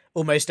than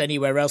almost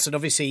anywhere else. And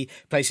obviously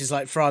places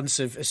like France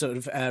have sort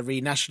of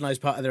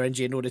renationalised part of their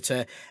energy in order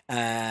to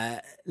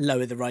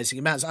lower the rising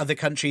amounts. Other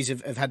countries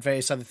have had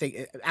various other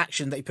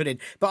action they put in.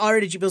 But our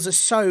energy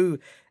bills are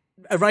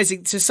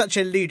rising to such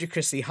a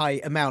ludicrously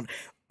high amount.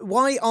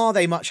 Why are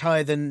they much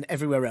higher than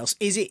everywhere else?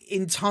 Is it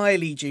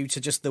entirely due to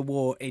just the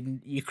war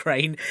in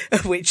Ukraine,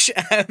 which,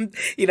 I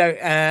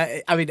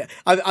mean,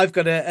 I've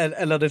got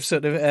a lot of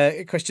sort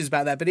of questions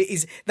about that, but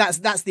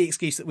that's the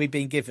excuse that we've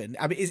been given.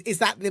 I mean, is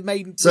that the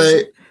main?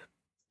 So,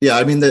 yeah,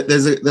 I mean,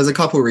 there's a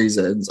couple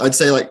reasons. I'd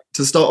say, like,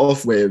 to start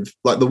off with,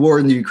 like, the war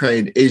in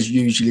Ukraine is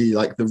usually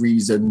like the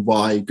reason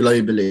why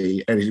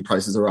globally energy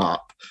prices are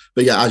up.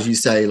 But yeah, as you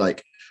say,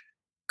 like,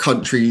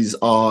 countries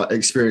are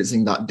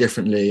experiencing that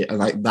differently, and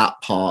like that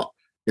part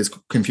is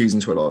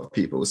confusing to a lot of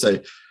people. So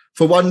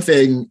for one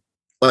thing,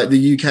 like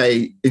the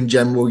UK in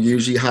general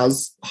usually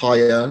has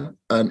higher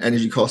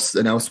energy costs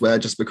than elsewhere,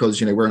 just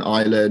because we're an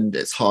island,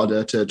 it's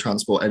harder to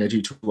transport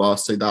energy to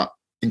us, so that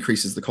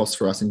increases the cost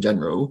for us in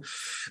general.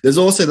 There's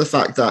also the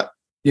fact that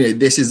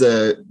this is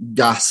a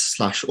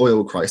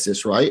gas/oil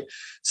crisis, right?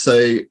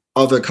 So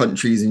other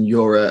countries in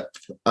Europe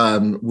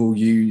will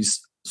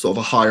use sort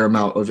of a higher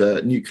amount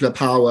of nuclear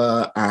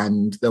power,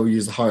 and they'll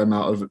use a higher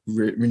amount of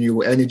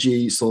renewable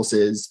energy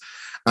sources.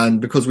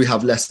 And because we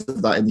have less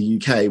of that in the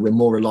UK, we're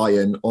more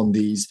reliant on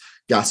these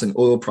gas and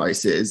oil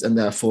prices, and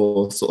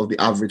therefore sort of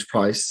the average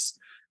price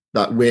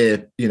that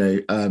we're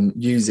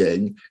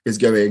using is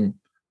going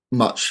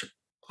much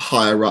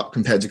higher up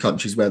compared to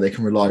countries where they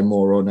can rely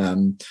more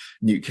on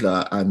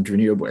nuclear and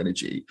renewable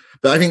energy.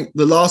 But I think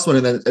the last one,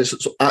 and then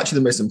it's actually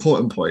the most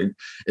important point,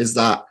 is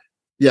that,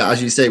 yeah,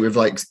 as you say, with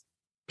like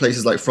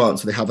places like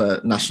France, where they have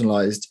a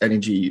nationalized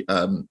energy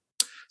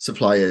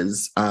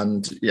suppliers,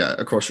 and yeah,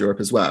 across Europe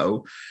as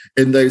well.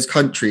 In those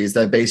countries,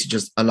 they're basically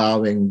just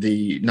allowing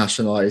the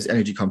nationalized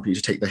energy company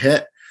to take the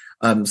hit.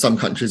 Some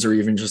countries are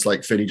even just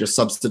like fully just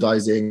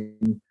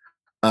subsidizing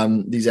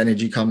these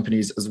energy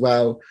companies as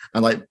well.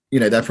 And like,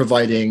 they're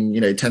providing,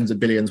 tens of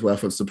billions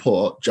worth of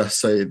support just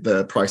so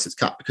the price is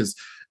capped, because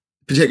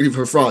particularly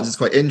for France, it's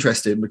quite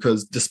interesting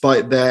because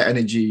despite their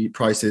energy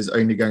prices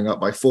only going up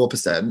by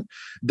 4%,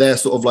 their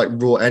sort of like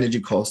raw energy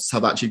costs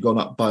have actually gone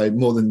up by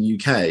more than the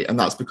UK. And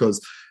that's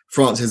because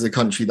France is a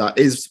country that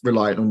is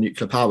reliant on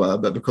nuclear power,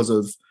 but because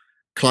of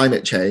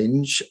climate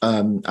change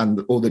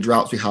and all the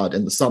droughts we had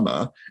in the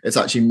summer, it's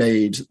actually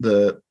made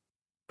the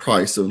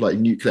price of like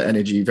nuclear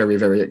energy very,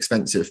 very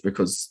expensive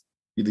because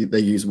they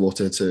use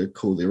water to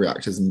cool the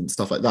reactors and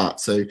stuff like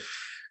that. So,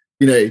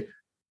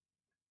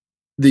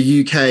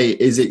 the UK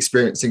is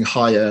experiencing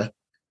higher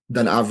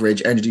than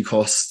average energy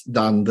costs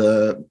than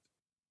the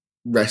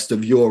rest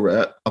of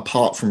Europe,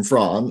 apart from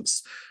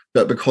France.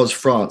 But because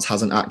France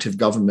has an active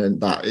government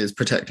that is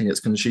protecting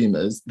its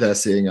consumers, they're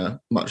seeing a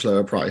much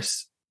lower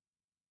price.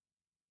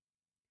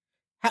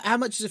 How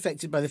much is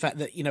affected by the fact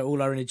that,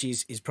 all our energy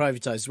is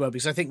privatized as well?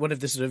 Because I think one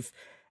of the sort of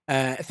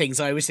things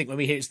I always think when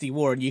we hear it's the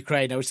war in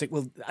Ukraine, I always think,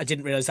 well, I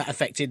didn't realize that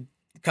affected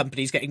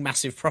companies getting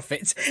massive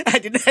profits. I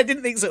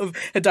didn't think sort of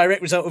a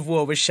direct result of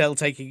war was Shell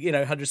taking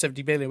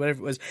 170 billion, whatever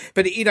it was.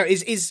 But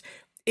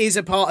is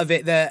a part of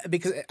it there,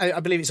 because I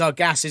believe it's our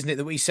gas, isn't it,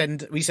 that we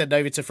send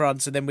over to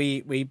France and then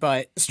we buy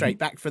it straight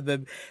back from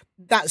them.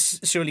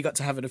 That's surely got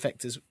to have an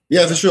effect as well.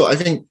 Yeah, for sure. I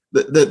think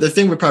the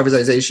thing with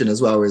privatization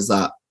as well is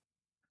that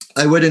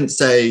I wouldn't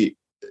say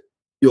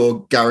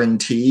you're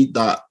guaranteed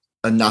that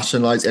a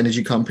nationalized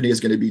energy company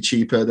is going to be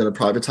cheaper than a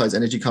privatized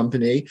energy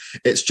company.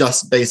 It's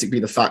just basically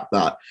the fact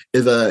that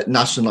if a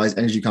nationalized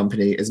energy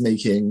company is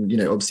making,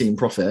 obscene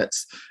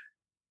profits,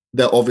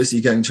 they're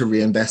obviously going to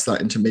reinvest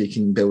that into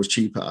making bills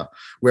cheaper.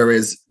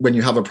 Whereas when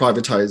you have a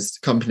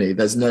privatized company,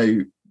 there's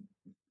no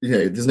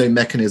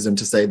mechanism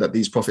to say that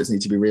these profits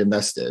need to be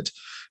reinvested.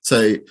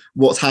 So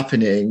what's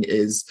happening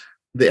is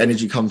the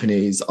energy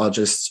companies are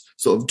just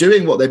sort of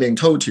doing what they're being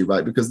told to,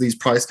 right? Because these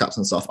price caps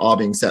and stuff are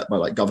being set by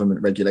like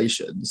government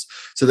regulations.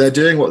 So they're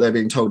doing what they're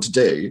being told to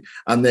do.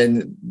 And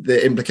then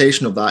the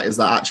implication of that is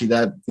that actually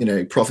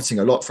they're, profiting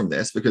a lot from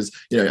this, because,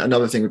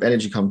 another thing with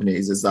energy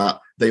companies is that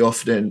they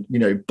often,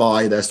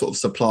 buy their sort of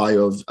supply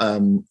of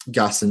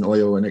gas and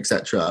oil and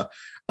etc.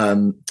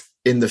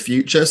 In the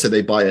future. So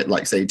they buy it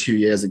like, say, 2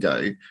 years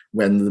ago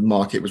when the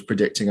market was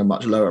predicting a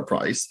much lower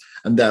price.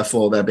 And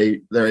therefore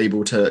they're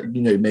able to,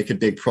 make a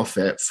big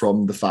profit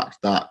from the fact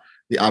that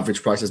the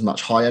average price is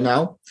much higher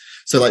now.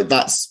 So like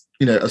that's,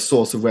 a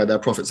source of where their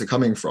profits are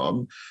coming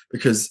from,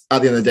 because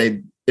at the end of the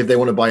day, if they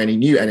want to buy any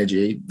new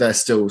energy, they're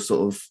still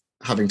sort of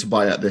having to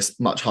buy at this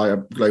much higher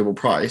global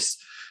price.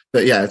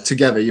 But yeah,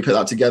 together, you put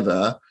that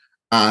together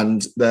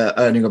and they're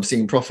earning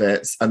obscene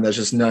profits, and there's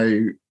just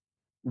no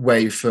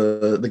way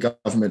for the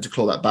government to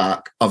claw that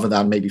back other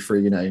than maybe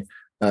through,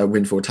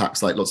 windfall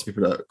tax, like lots of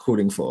people are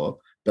calling for,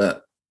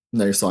 but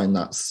no sign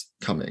that's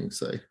coming.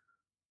 So.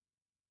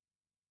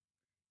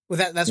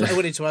 Well, that's what I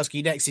wanted to ask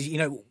you next. Is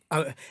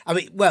I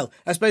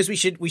suppose we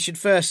should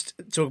first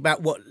talk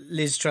about what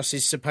Liz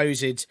Truss's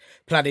supposed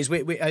plan is.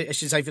 I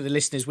should say for the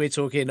listeners, we're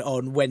talking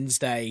on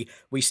Wednesday.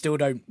 We still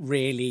don't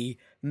really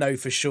know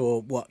for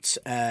sure what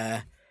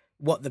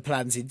the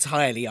plans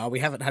entirely are. We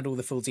haven't had all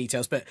the full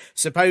details, but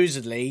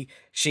supposedly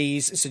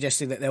she's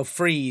suggesting that they'll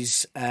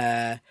freeze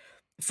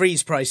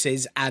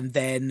prices, and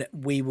then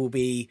we will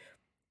be.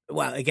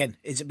 Well, again,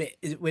 it's a bit.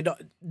 We're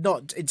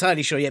not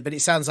entirely sure yet, but it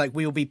sounds like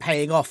we will be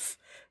paying off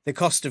the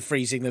cost of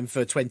freezing them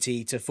for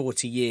 20 to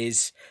 40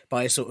 years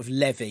by a sort of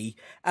levy.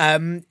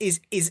 Is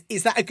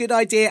that a good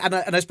idea? And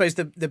I suppose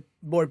the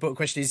more important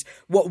question is,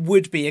 what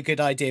would be a good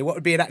idea? What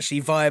would be an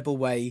actually viable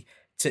way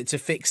to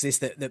fix this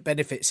that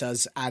benefits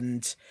us,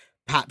 and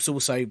perhaps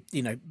also,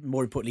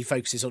 more importantly,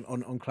 focuses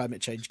on climate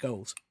change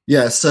goals?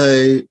 Yeah,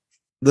 so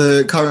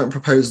the current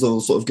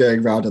proposal sort of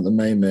going around at the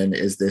moment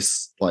is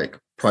this like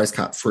price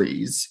cap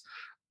freeze.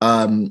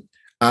 And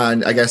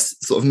I guess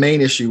sort of main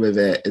issue with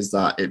it is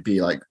that it'd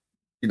be like,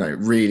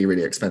 really,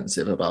 really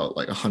expensive, about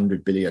like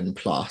 100 billion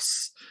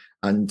plus.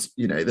 And,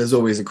 there's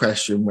always a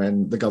question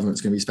when the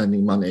government's going to be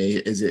spending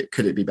money,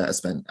 could it be better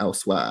spent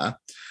elsewhere?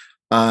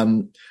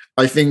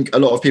 I think a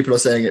lot of people are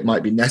saying it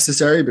might be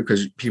necessary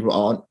because people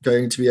aren't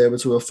going to be able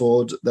to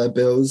afford their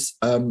bills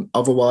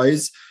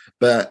otherwise.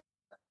 But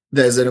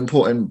there's an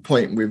important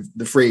point with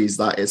the freeze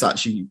that it's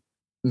actually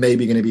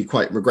maybe going to be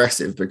quite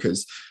regressive,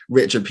 because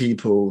richer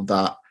people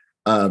that,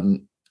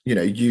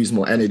 use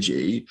more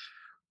energy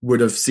would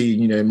have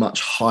seen,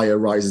 much higher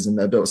rises in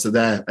their bills. So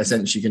they're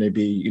essentially going to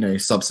be,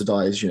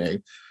 subsidized,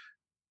 £2,000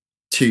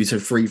 to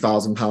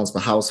 £3,000 per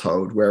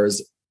household,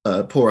 whereas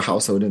a poorer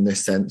household in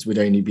this sense would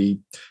only be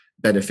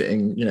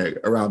benefiting,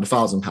 around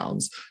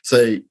 £1,000.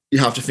 So you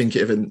have to think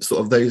it in sort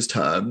of those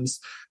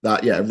terms,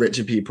 that,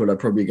 richer people are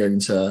probably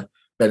going to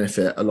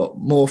benefit a lot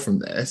more from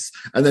this.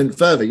 And then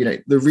further,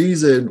 the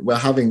reason we're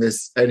having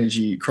this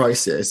energy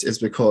crisis is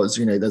because,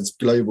 there's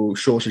global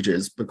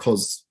shortages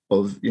because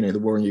of, the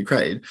war in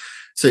Ukraine.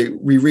 So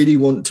we really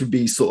want to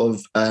be sort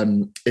of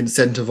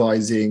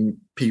incentivizing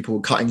people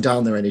cutting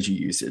down their energy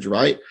usage,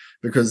 right?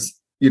 Because,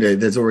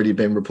 there's already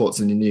been reports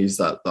in the news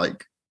that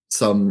like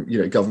some,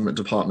 government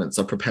departments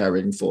are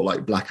preparing for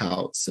like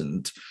blackouts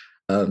and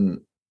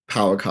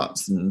power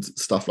cuts and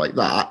stuff like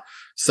that.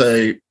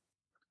 So,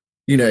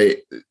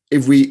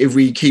 if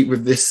we keep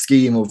with this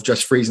scheme of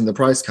just freezing the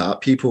price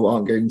cap, people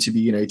aren't going to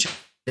be,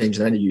 changing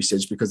their energy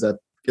usage because they're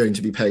going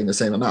to be paying the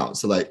same amount.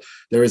 So like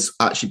there is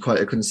actually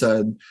quite a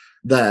concern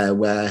there,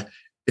 where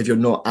if you're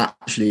not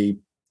actually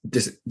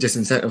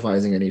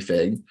disincentivizing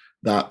anything,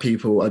 that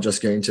people are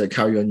just going to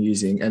carry on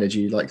using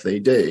energy like they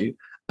do.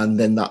 And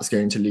then that's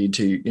going to lead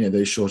to,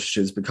 those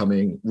shortages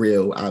becoming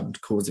real and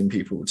causing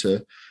people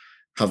to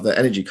have their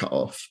energy cut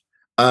off.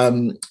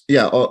 On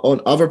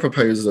other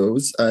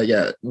proposals,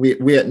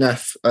 we at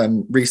NEF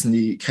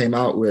recently came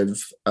out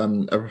with a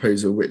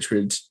proposal which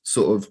would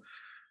sort of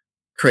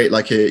create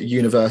like a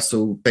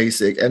universal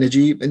basic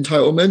energy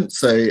entitlement.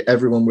 So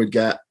everyone would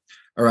get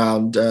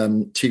around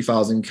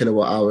 2,000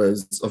 kilowatt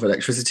hours of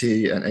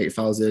electricity and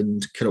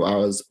 8,000 kilowatt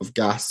hours of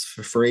gas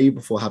for free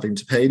before having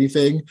to pay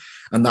anything.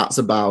 And that's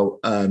about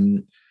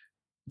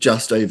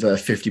just over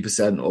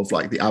 50% of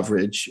like the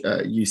average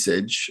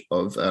usage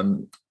of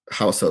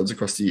households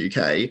across the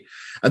UK.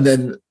 And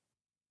then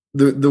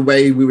the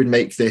way we would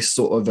make this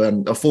sort of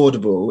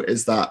affordable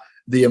is that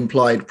the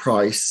implied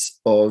price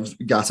of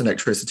gas and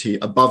electricity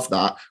above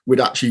that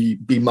would actually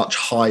be much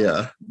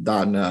higher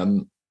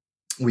than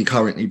we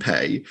currently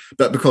pay.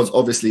 But because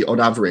obviously on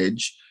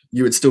average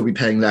you would still be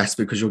paying less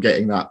because you're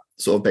getting that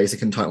sort of basic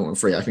entitlement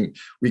free. I think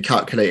we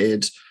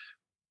calculated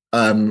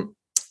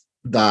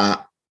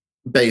that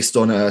based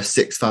on a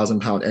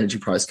 £6,000 energy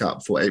price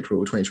cap for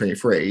April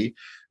 2023,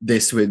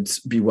 this would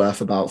be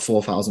worth about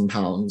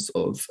 £4,000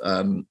 of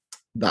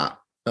that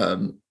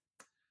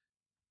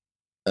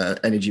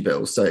energy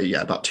bill. So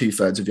yeah, about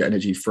 2/3 of your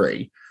energy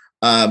free.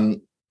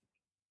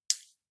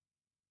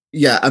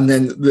 yeah, and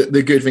then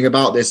the good thing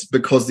about this,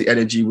 because the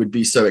energy would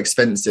be so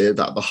expensive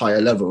at the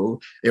higher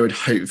level, it would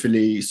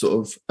hopefully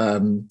sort of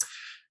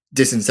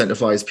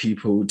disincentivize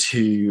people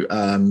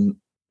to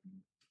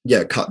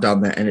cut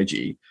down their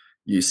energy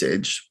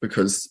usage,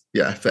 because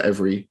for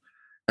every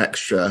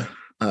extra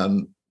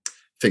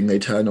thing they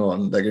turn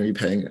on, they're going to be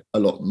paying a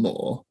lot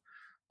more.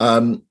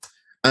 And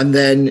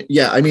then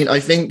I mean, I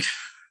think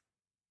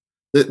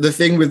the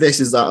thing with this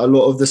is that a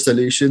lot of the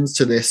solutions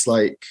to this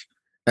like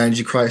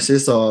energy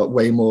crisis are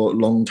way more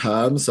long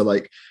term. So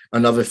like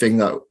another thing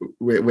that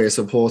we're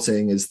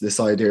supporting is this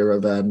idea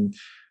of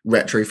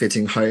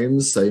retrofitting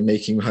homes, so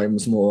making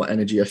homes more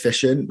energy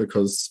efficient,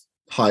 because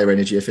higher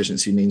energy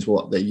efficiency means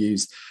what they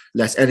use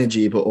less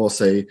energy, but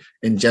also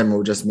in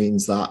general just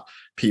means that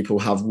people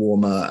have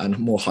warmer and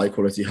more high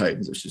quality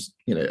homes, which is,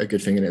 you know, a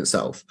good thing in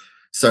itself.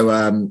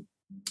 So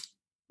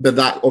but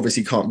that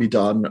obviously can't be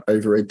done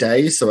over a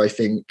day. So I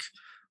think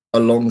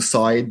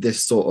alongside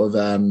this sort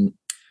of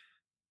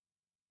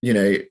you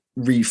know,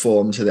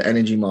 reform to the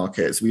energy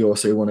markets, we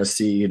also want to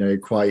see, you know,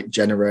 quite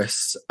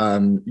generous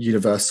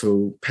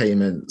universal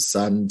payments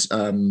and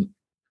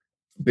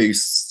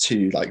boosts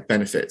to like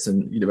benefits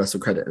and universal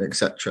credit and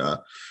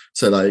etc.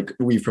 So like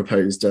we've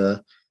proposed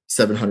a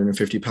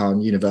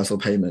 £750 universal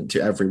payment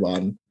to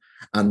everyone,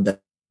 and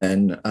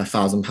then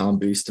 £1,000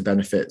 boost to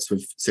benefits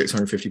with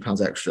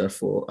 £650 extra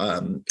for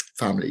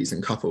families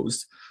and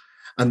couples.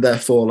 And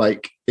therefore,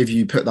 like if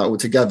you put that all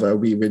together,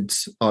 we would,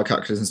 our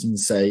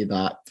calculations say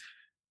that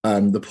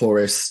the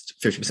poorest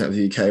 50% of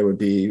the UK would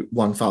be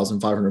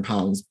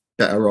 £1,500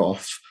 better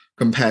off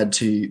compared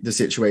to the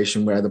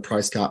situation where the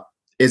price cap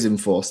is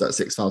enforced at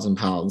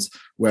 £6,000,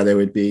 where they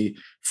would be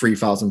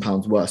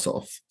 £3,000 worse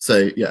off.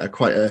 So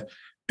quite a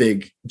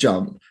big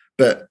jump.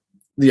 But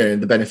you know,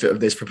 the benefit of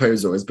this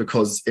proposal is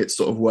because it's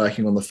sort of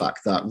working on the fact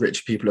that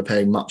rich people are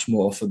paying much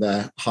more for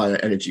their higher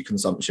energy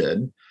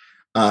consumption.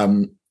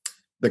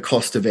 The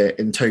cost of it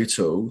in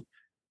total,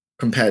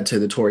 compared to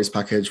the Tories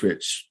package,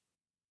 which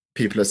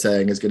people are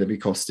saying is going to be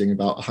costing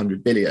about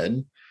 100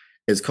 billion,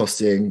 is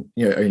costing,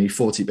 you know, only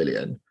 40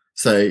 billion.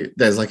 So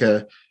there's like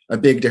a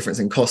big difference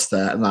in cost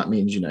there, and that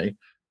means, you know,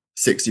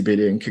 60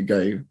 billion could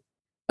go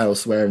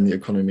elsewhere in the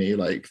economy,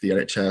 like the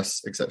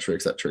NHS, etc.,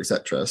 etc.,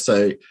 etc.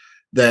 So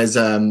there's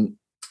an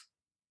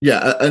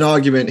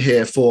argument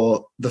here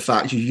for the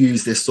fact you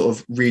use this sort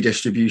of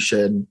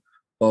redistribution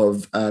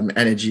of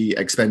energy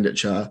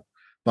expenditure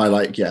by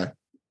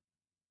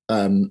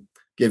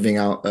giving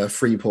out a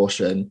free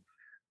portion,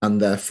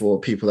 and therefore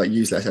people that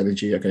use less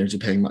energy are going to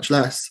be paying much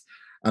less,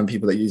 and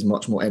people that use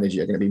much more energy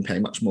are going to be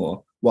paying much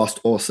more, whilst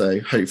also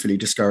hopefully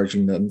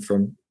discouraging them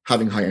from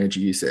having high energy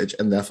usage,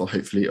 and therefore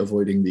hopefully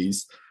avoiding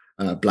these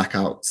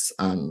blackouts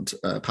and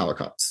power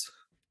cuts.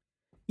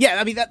 Yeah,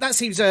 I mean that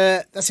seems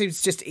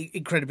just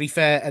incredibly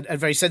fair and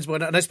very sensible.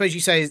 And I suppose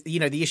you say, you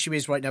know, the issue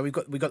is right now we've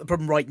got the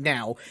problem right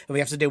now, and we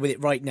have to deal with it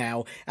right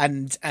now.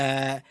 And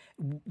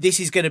this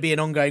is going to be an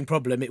ongoing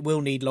problem. It will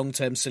need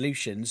long-term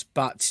solutions,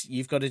 but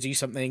you've got to do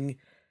something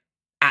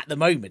at the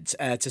moment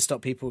to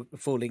stop people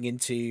falling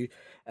into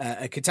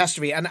a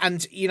catastrophe.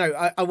 And you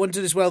know, I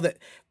wondered as well that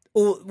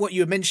all what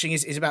you were mentioning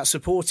is about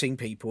supporting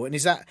people, and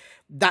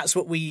that's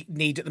what we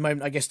need at the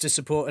moment, I guess, to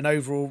support an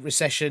overall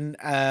recession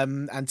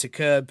and to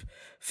curb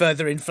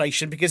further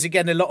inflation. Because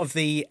again, a lot of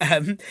the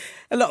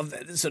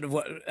sort of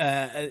what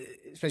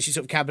especially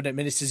sort of cabinet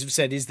ministers have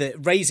said is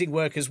that raising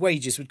workers'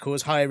 wages would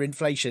cause higher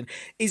inflation.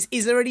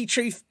 Is there any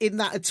truth in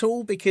that at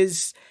all?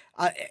 Because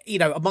I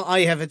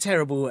have a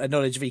terrible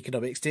knowledge of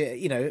economics,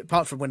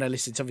 apart from when I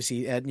listen to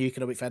obviously New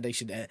Economic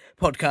Foundation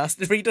podcast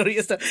and read all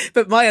your stuff.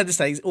 But my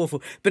understanding is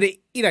awful. But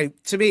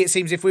to me, it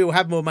seems if we all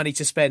have more money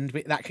to spend,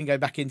 that can go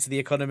back into the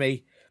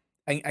economy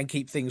and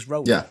keep things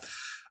rolling. Yeah,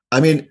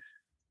 I mean,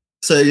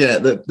 so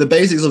the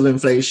basics of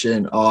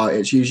inflation are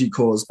it's usually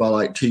caused by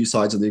like two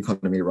sides of the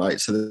economy, right?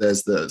 So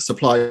there's the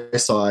supply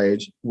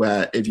side,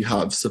 where if you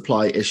have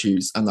supply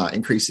issues and that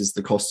increases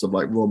the cost of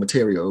like raw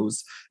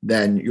materials,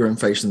 then your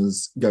inflation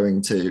is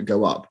going to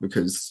go up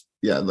because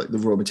like the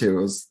raw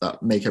materials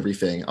that make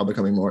everything are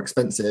becoming more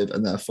expensive,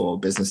 and therefore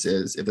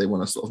businesses, if they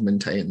want to sort of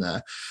maintain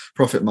their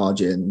profit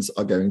margins,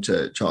 are going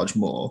to charge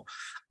more.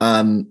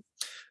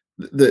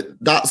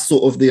 That's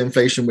sort of the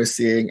inflation we're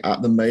seeing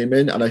at the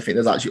moment, and I think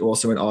there's actually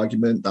also an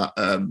argument that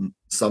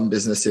some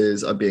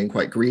businesses are being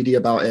quite greedy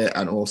about it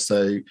and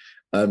also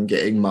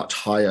getting much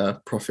higher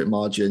profit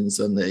margins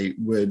than they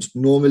would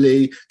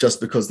normally,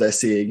 just because they're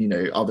seeing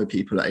other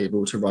people are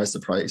able to raise the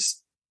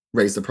price,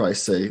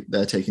 so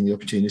they're taking the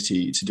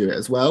opportunity to do it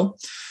as well.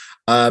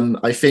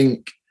 I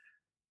think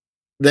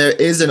there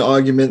is an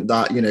argument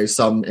that,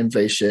 some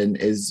inflation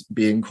is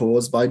being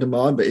caused by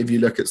demand. But if you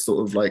look at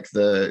sort of like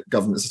the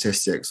government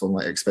statistics on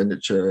like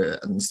expenditure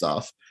and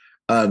stuff,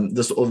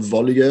 the sort of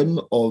volume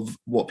of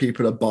what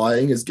people are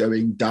buying is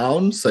going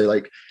down. So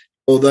like,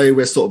 although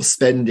we're sort of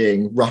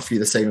spending roughly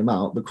the same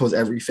amount because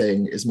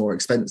everything is more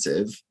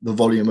expensive, the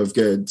volume of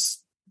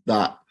goods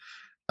that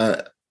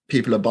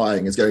people are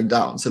buying is going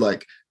down. So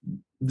like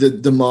the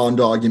demand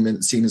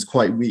argument seems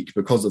quite weak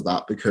because of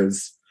that,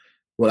 because,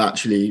 well,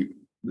 actually,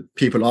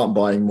 people aren't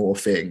buying more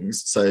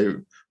things.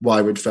 So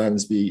why would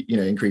firms be,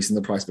 increasing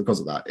the price because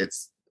of that?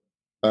 It's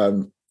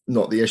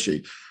not the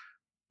issue.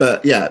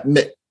 But yeah,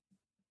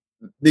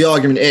 the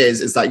argument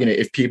is that,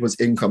 if people's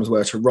incomes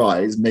were to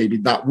rise, maybe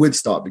that would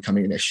start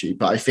becoming an issue.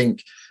 But I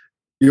think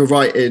you're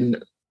right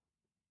in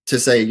to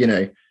say,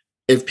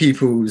 if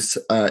people's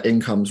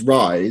incomes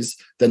rise,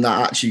 then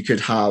that actually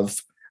could have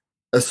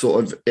a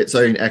sort of its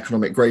own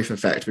economic growth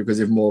effect, because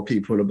if more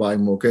people are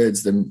buying more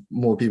goods, then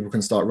more people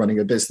can start running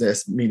a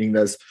business, meaning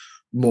there's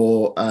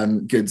more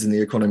goods in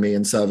the economy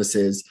and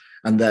services,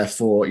 and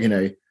therefore,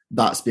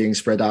 that's being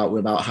spread out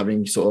without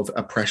having sort of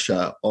a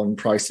pressure on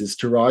prices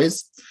to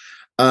rise.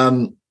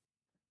 And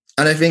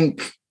I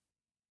think,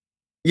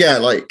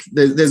 like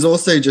there's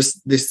also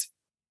just this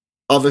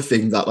other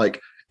thing that,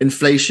 like,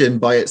 inflation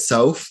by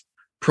itself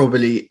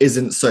probably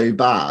isn't so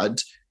bad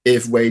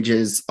if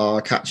wages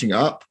are catching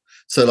up.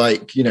 So,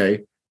 like,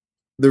 the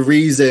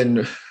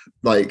reason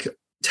like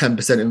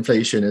 10%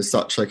 inflation is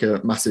such like a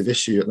massive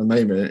issue at the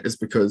moment is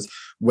because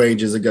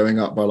wages are going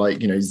up by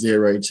like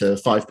 0 to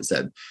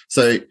 5%.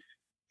 So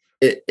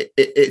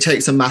it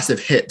takes a massive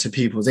hit to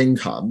people's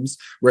incomes,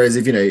 whereas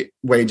if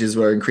wages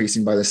were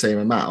increasing by the same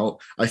amount,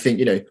 I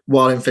think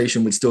while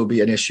inflation would still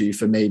be an issue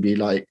for maybe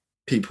like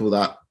people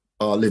that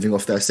are living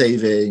off their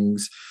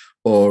savings,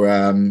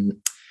 or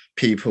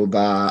people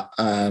that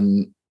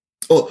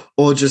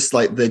or just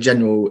like the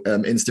general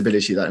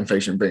instability that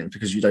inflation brings,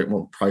 because you don't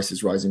want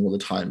prices rising all the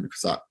time,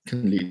 because that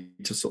can lead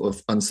to sort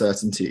of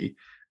uncertainty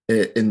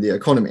in the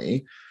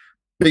economy.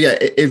 But yeah,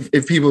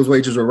 if people's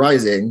wages were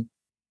rising,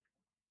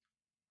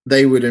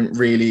 they wouldn't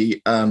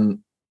really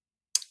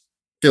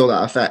feel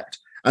that effect.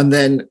 And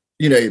then,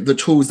 the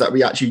tools that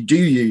we actually do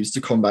use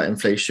to combat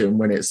inflation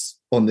when it's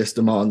on this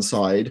demand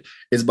side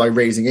is by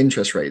raising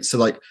interest rates. So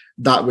like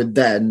that would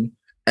then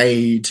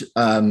aid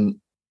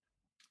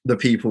the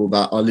people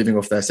that are living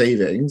off their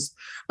savings,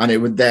 and it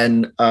would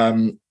then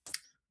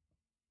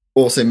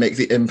also make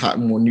the impact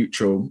more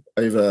neutral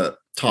over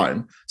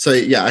time. So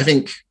yeah, I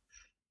think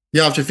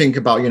you have to think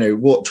about,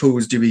 what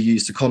tools do we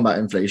use to combat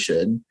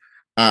inflation,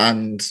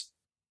 and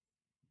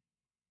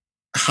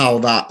how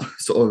that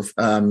sort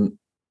of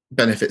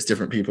benefits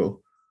different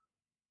people.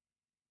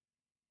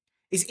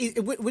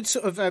 Would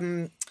sort of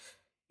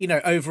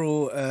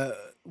overall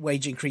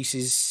wage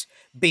increases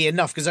be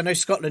enough? Because I know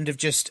Scotland have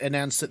just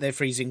announced that they're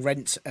freezing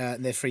rent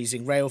and they're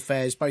freezing rail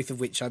fares, both of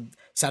which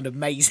sound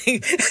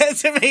amazing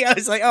to me. I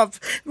was like,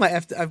 might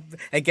have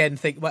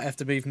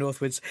to move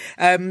northwards.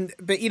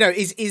 But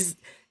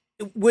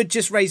would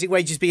just raising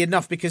wages be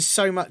enough? Because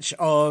so much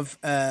of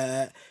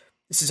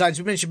society, as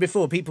we mentioned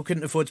before, people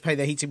couldn't afford to pay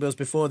their heating bills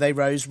before they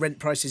rose. Rent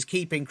prices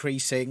keep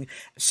increasing.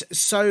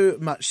 So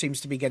much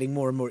seems to be getting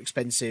more and more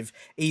expensive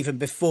even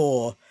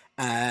before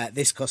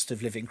this cost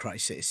of living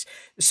crisis.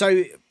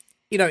 So,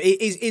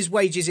 is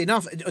wages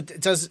enough?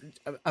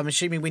 I'm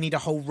assuming we need a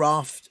whole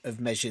raft of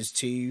measures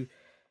to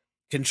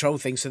control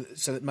things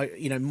so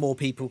that more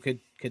people could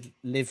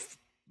live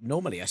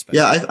normally, I suppose.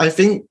 Yeah, I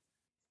think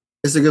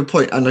it's a good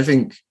point. And I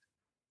think,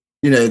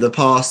 the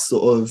past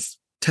sort of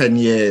 10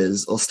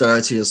 years,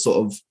 austerity has sort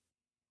of,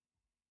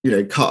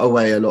 cut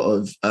away a lot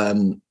of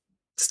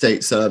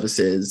state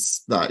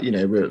services that,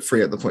 were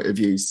free at the point of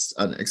use,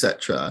 and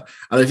etc.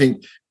 And I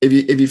think if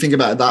you think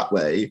about it that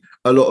way,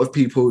 a lot of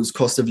people's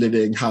cost of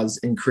living has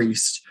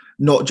increased,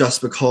 not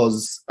just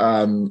because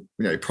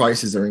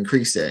prices are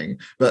increasing,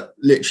 but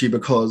literally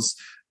because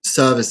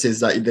services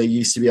that they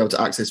used to be able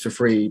to access for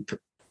free,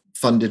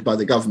 funded by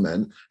the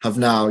government, have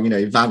now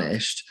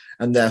vanished,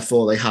 and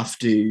therefore they have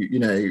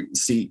to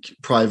seek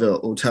private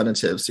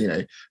alternatives.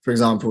 For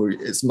example,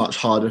 it's much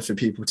harder for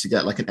people to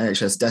get like an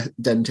NHS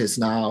dentist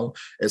now.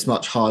 It's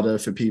much harder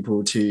for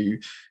people to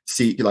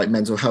seek like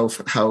mental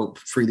health help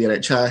through the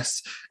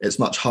NHS. It's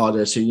much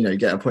harder to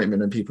get an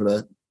appointment, and people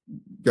are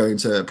going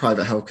to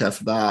private healthcare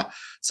for that.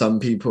 Some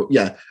people,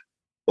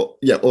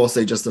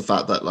 also just the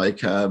fact that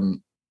like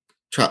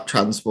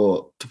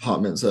transport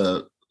departments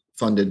are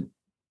funded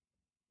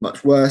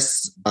much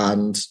worse,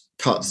 and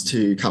cuts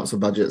to council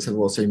budgets have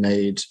also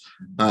made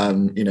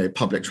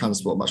public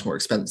transport much more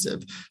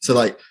expensive. So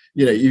like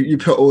you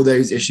put all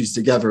those issues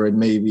together, and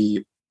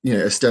maybe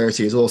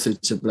austerity is also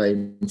to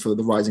blame for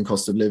the rising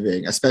cost of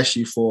living,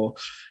 especially for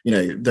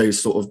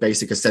those sort of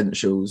basic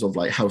essentials of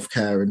like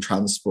healthcare and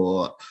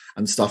transport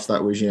and stuff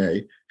that was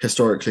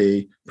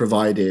historically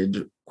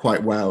provided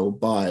quite well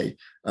by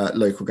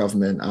local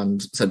government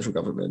and central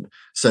government.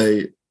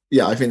 So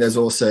yeah, I think there's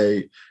also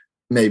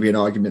maybe an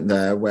argument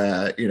there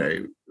where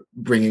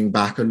bringing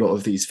back a lot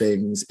of these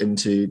things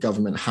into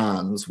government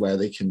hands where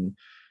they can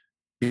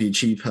be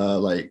cheaper,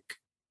 like,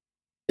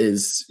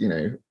 is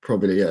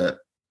probably a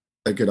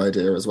good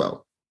idea as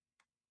well.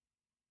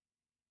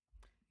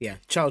 Yeah,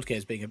 childcare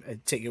is being a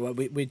particular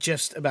one. We're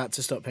just about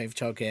to stop paying for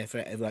childcare for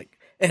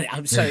and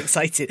I'm so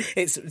excited.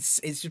 It's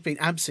just been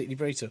absolutely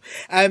brutal.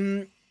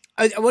 I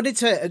wanted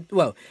to,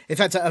 in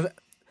fact, I'm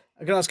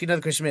going to ask you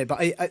another question here, but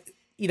I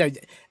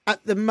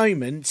at the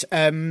moment,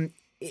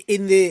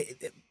 in the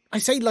I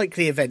say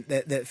likely event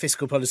that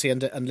fiscal policy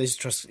under Liz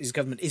Truss's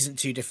government isn't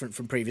too different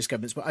from previous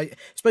governments, but I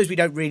suppose we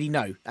don't really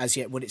know as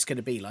yet what it's going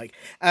to be like.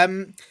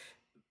 And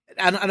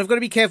I've got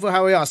to be careful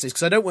how I ask this,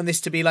 because I don't want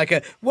this to be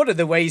like what are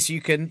the ways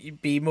you can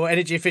be more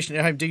energy efficient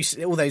at home, do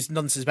all those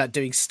nonsense about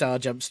doing star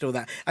jumps and all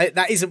that.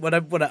 That isn't what I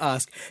want to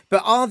ask.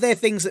 But are there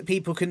things that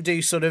people can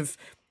do sort of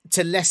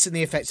to lessen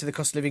the effects of the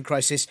cost of living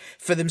crisis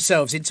for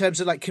themselves in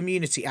terms of like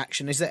community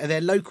action? Are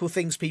there local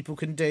things people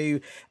can do?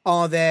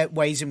 Are there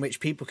ways in which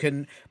people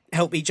can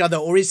help each other?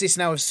 Or is this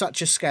now of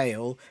such a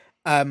scale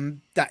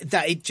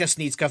that it just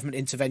needs government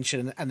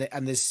intervention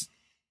and there's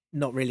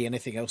not really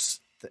anything else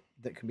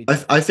that can be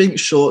done? I think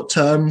short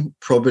term,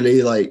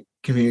 probably like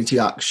community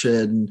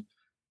action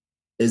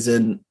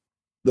isn't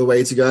the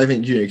way to go. I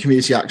think,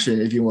 community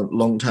action, if you want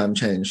long term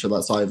change, so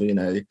that's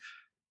either,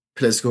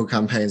 political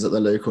campaigns at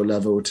the local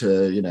level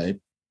to,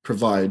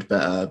 provide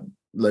better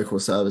local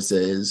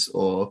services,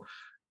 or,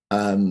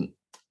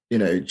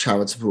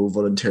 charitable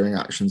volunteering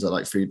actions at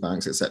like food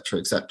banks, etc.,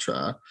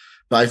 etc.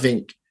 But I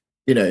think,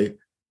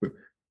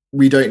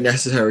 we don't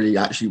necessarily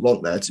actually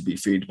want there to be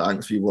food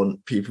banks. We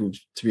want people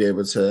to be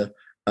able to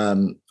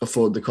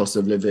afford the cost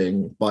of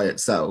living by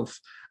itself.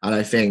 And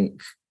I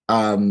think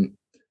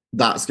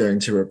that's going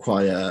to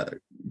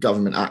require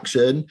government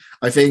action.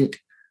 I think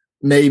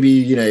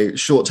maybe,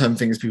 short-term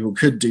things people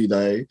could do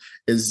though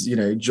is,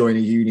 join a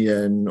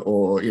union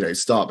or,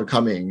 start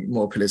becoming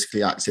more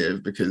politically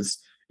active, because,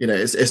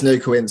 it's no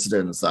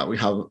coincidence that we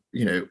have,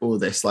 all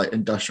this like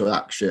industrial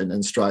action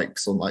and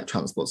strikes on like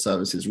transport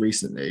services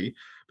recently,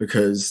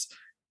 because,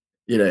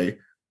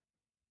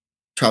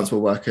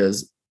 transport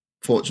workers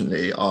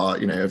fortunately are,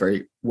 a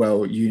very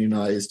well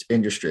unionized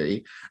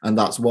industry, and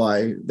that's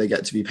why they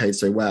get to be paid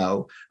so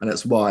well, and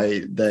that's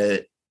why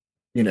they're,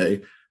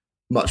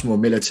 much more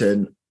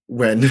militant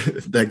when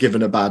they're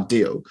given a bad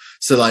deal.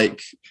 So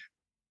like,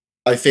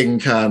 I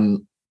think,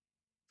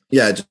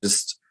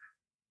 just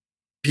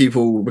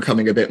people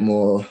becoming a bit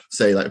more,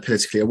 say, like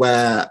politically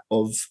aware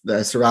of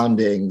their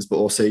surroundings, but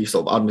also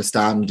sort of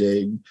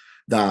understanding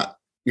that,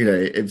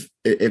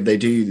 if they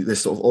do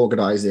this sort of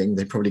organizing,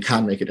 they probably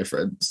can make a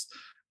difference.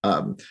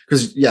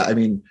 Because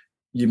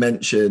you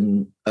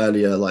mentioned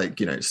earlier, like,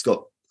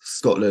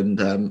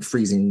 Scotland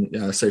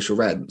freezing social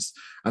rents,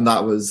 and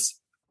that was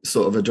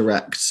sort of a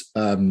direct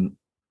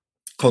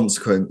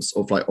consequence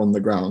of like on the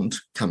ground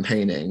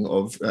campaigning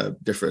of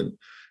different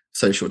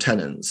social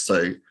tenants.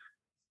 So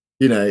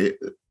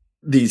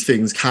these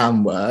things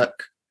can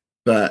work,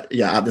 but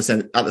at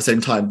the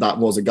same time, that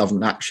was a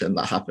government action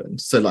that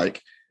happened. So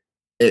like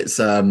it's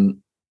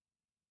something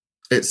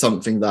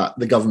that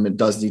the government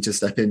does need to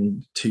step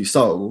in to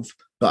solve.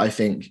 But I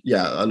think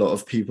a lot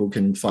of people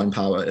can find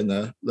power in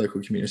their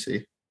local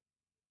community.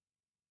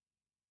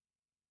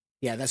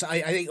 Yeah, I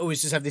think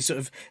always just have this sort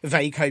of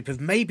vague hope of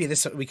maybe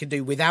there's something we can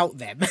do without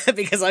them,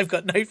 because I've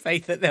got no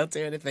faith that they'll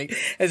do anything.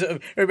 And sort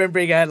of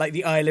remembering like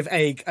the Isle of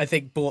Egg, I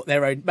think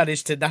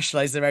managed to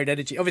nationalise their own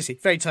energy. Obviously,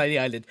 very tiny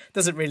island,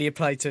 doesn't really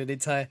apply to the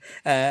entire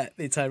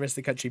rest of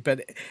the country.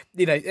 But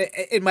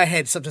in my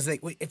head, sometimes I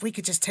think if we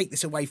could just take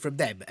this away from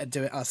them and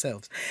do it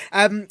ourselves.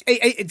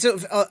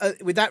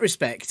 With that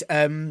respect,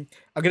 I'm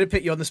going to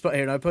put you on the spot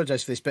here, and I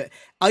apologise for this, but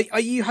are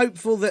you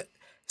hopeful that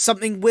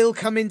something will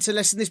come in to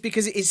lessen this?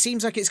 Because it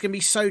seems like it's going to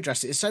be so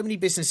drastic. There's so many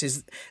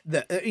businesses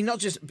that, not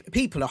just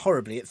people are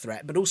horribly at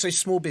threat, but also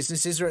small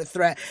businesses are at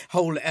threat.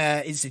 Whole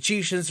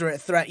institutions are at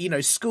threat.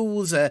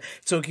 Schools are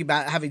talking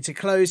about having to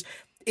close.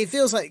 It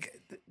feels like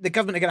the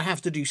government are going to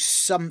have to do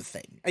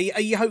something.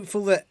 Are you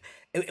hopeful that,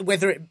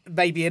 whether it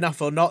may be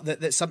enough or not,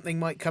 that something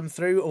might come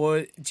through,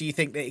 or do you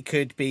think that it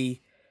could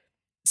be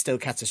still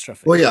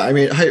catastrophic? Well,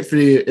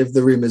 hopefully, if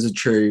the rumours are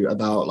true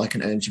about like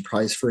an energy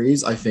price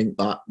freeze, I think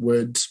that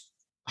would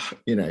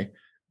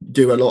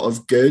do a lot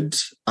of good,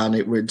 and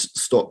it would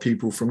stop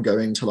people from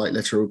going to like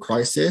literal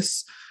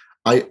crisis.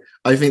 I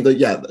think that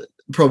the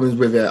problems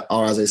with it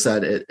are, as I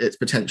said, it's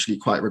potentially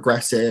quite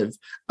regressive,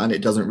 and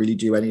it doesn't really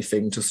do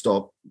anything to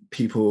stop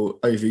people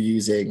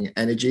overusing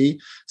energy.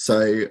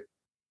 So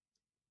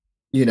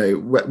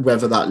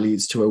whether that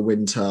leads to a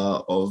winter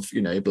of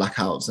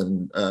blackouts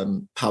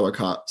and power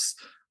cuts,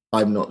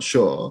 I'm not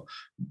sure,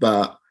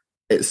 but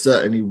it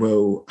certainly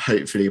will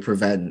hopefully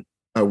prevent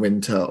a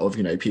winter of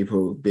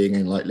people being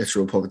in like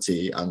literal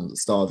poverty and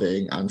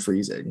starving and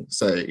freezing.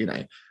 So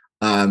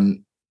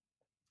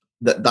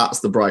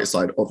that's the bright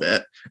side of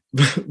it.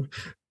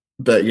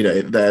 But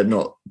they're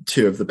not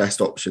two of the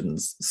best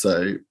options.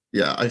 So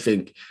I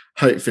think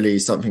hopefully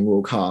something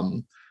will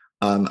come,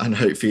 and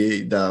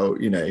hopefully they'll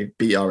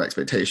beat our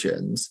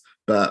expectations.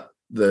 But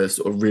the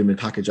sort of rumoured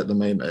package at the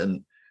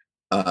moment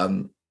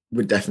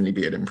would definitely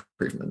be an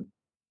improvement.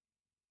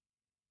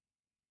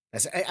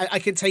 I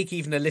can take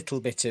even a little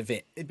bit of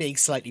it being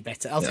slightly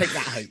better. I'll take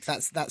that hope.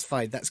 That's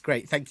fine. That's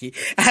great. Thank you.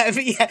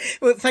 But yeah,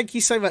 well, thank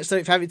you so much,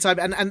 Dominic, for having time.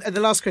 And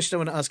the last question I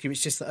want to ask you,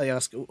 which is that I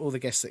ask all the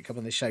guests that come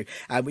on this show,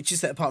 which is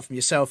that apart from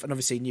yourself and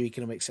obviously New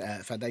Economics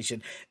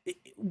Foundation,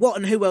 what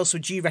and who else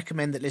would you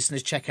recommend that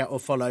listeners check out or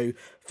follow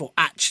for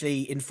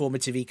actually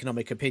informative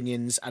economic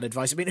opinions and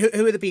advice? I mean,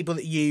 who are the people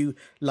that you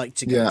like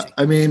to go to?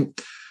 I mean,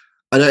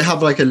 I don't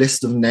have like a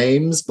list of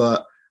names,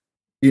 but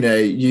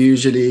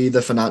usually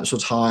the Financial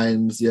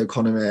Times, The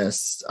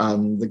Economist,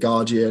 and The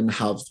Guardian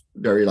have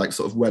very like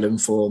sort of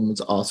well-informed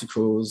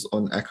articles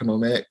on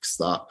economics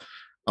that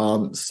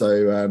aren't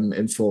so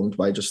informed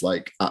by just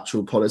like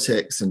actual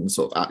politics, and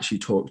sort of actually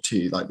talk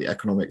to like the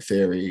economic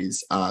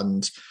theories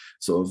and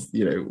sort of,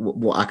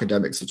 what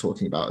academics are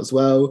talking about as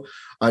well.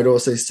 I'd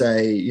also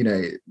say,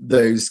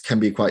 those can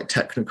be quite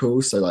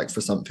technical. So like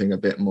for something a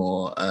bit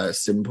more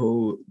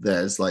simple,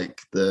 there's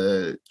like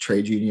the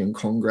Trade Union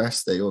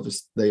Congress. They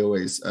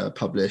always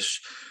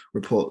publish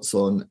reports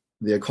on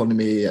the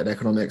economy and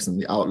economics and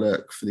the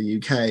outlook for the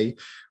UK,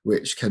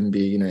 which can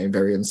be,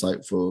 very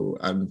insightful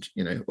and,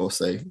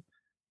 also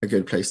a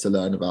good place to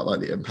learn about like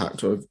the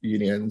impact of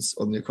unions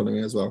on the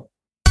economy as well.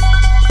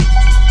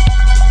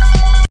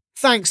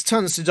 Thanks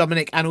tons to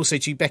Dominic and also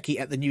to Becky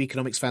at the New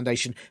Economics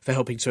Foundation for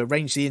helping to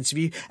arrange the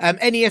interview.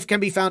 NEF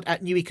can be found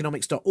at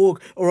neweconomics.org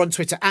or on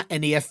Twitter at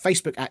NEF,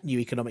 Facebook at New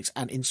Economics,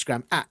 and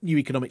Instagram at New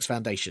Economics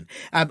Foundation.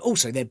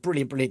 Also, their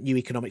brilliant New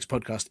Economics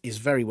podcast is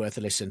very worth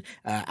a listen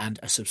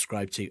and a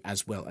subscribe to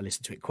as well. I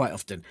listen to it quite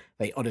often.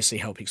 They honestly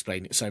help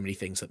explain so many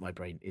things that my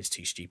brain is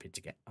too stupid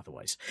to get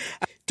otherwise.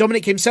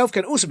 Dominic himself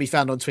can also be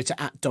found on Twitter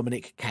at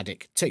Dominic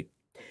Caddick too.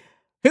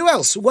 Who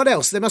else? What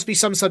else? There must be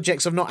some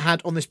subjects I've not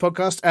had on this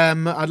podcast.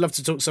 I'd love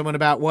to talk to someone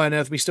about why on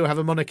earth we still have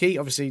a monarchy.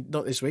 Obviously,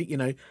 not this week,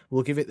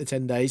 we'll give it the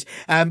 10 days.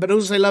 But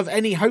also love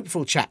any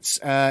hopeful chats,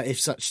 if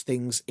such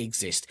things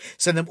exist.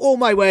 Send them all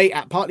my way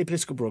at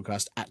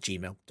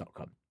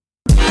partlypoliticalbroadcast@gmail.com.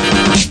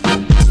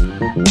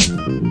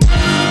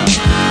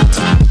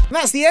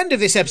 That's the end of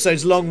this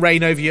episode's long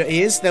reign over your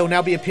ears. There will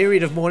now be a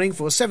period of mourning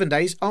for 7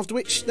 days, after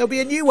which there'll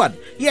be a new one.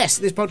 Yes,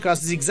 this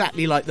podcast is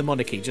exactly like the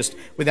monarchy, just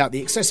without the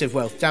excessive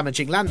wealth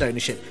damaging land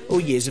ownership or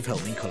years of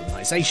helming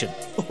colonisation,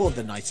 or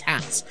the nice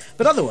hats,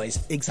 but otherwise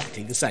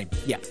exactly the same.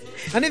 Yep.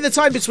 And in the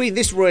time between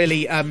this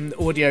royally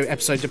audio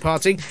episode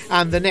departing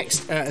and the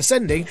next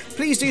ascending,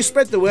 please do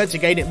spread the word to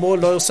gain it more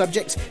loyal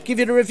subjects,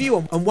 give it a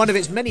review on one of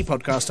its many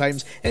podcast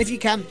homes, and if you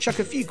can, chuck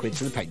a few quid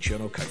to the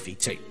Patreon or Ko-fi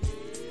too.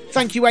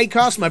 Thank you,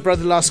 Acast, my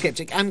brother Last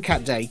Skeptic, and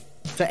Cat Day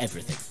for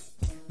everything.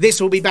 This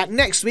will be back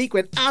next week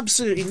when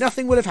absolutely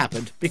nothing will have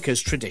happened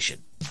because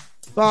tradition.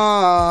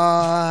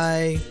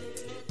 Bye.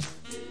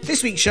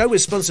 This week's show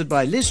was sponsored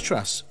by Liz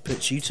Truss,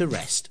 Puts You to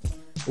Rest.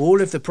 All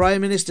of the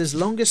Prime Minister's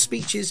longest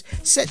speeches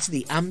set to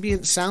the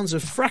ambient sounds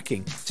of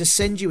fracking to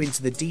send you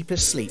into the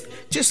deepest sleep,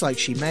 just like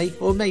she may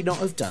or may not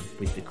have done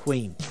with the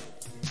Queen.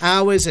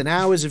 Hours and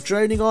hours of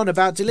droning on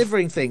about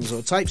delivering things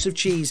or types of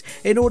cheese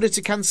in order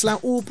to cancel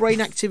out all brain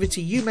activity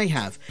you may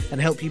have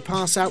and help you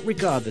pass out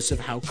regardless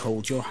of how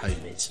cold your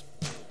home is.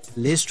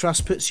 Liz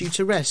Truss Puts You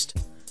to Rest.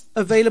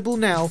 Available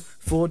now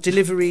for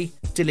delivery.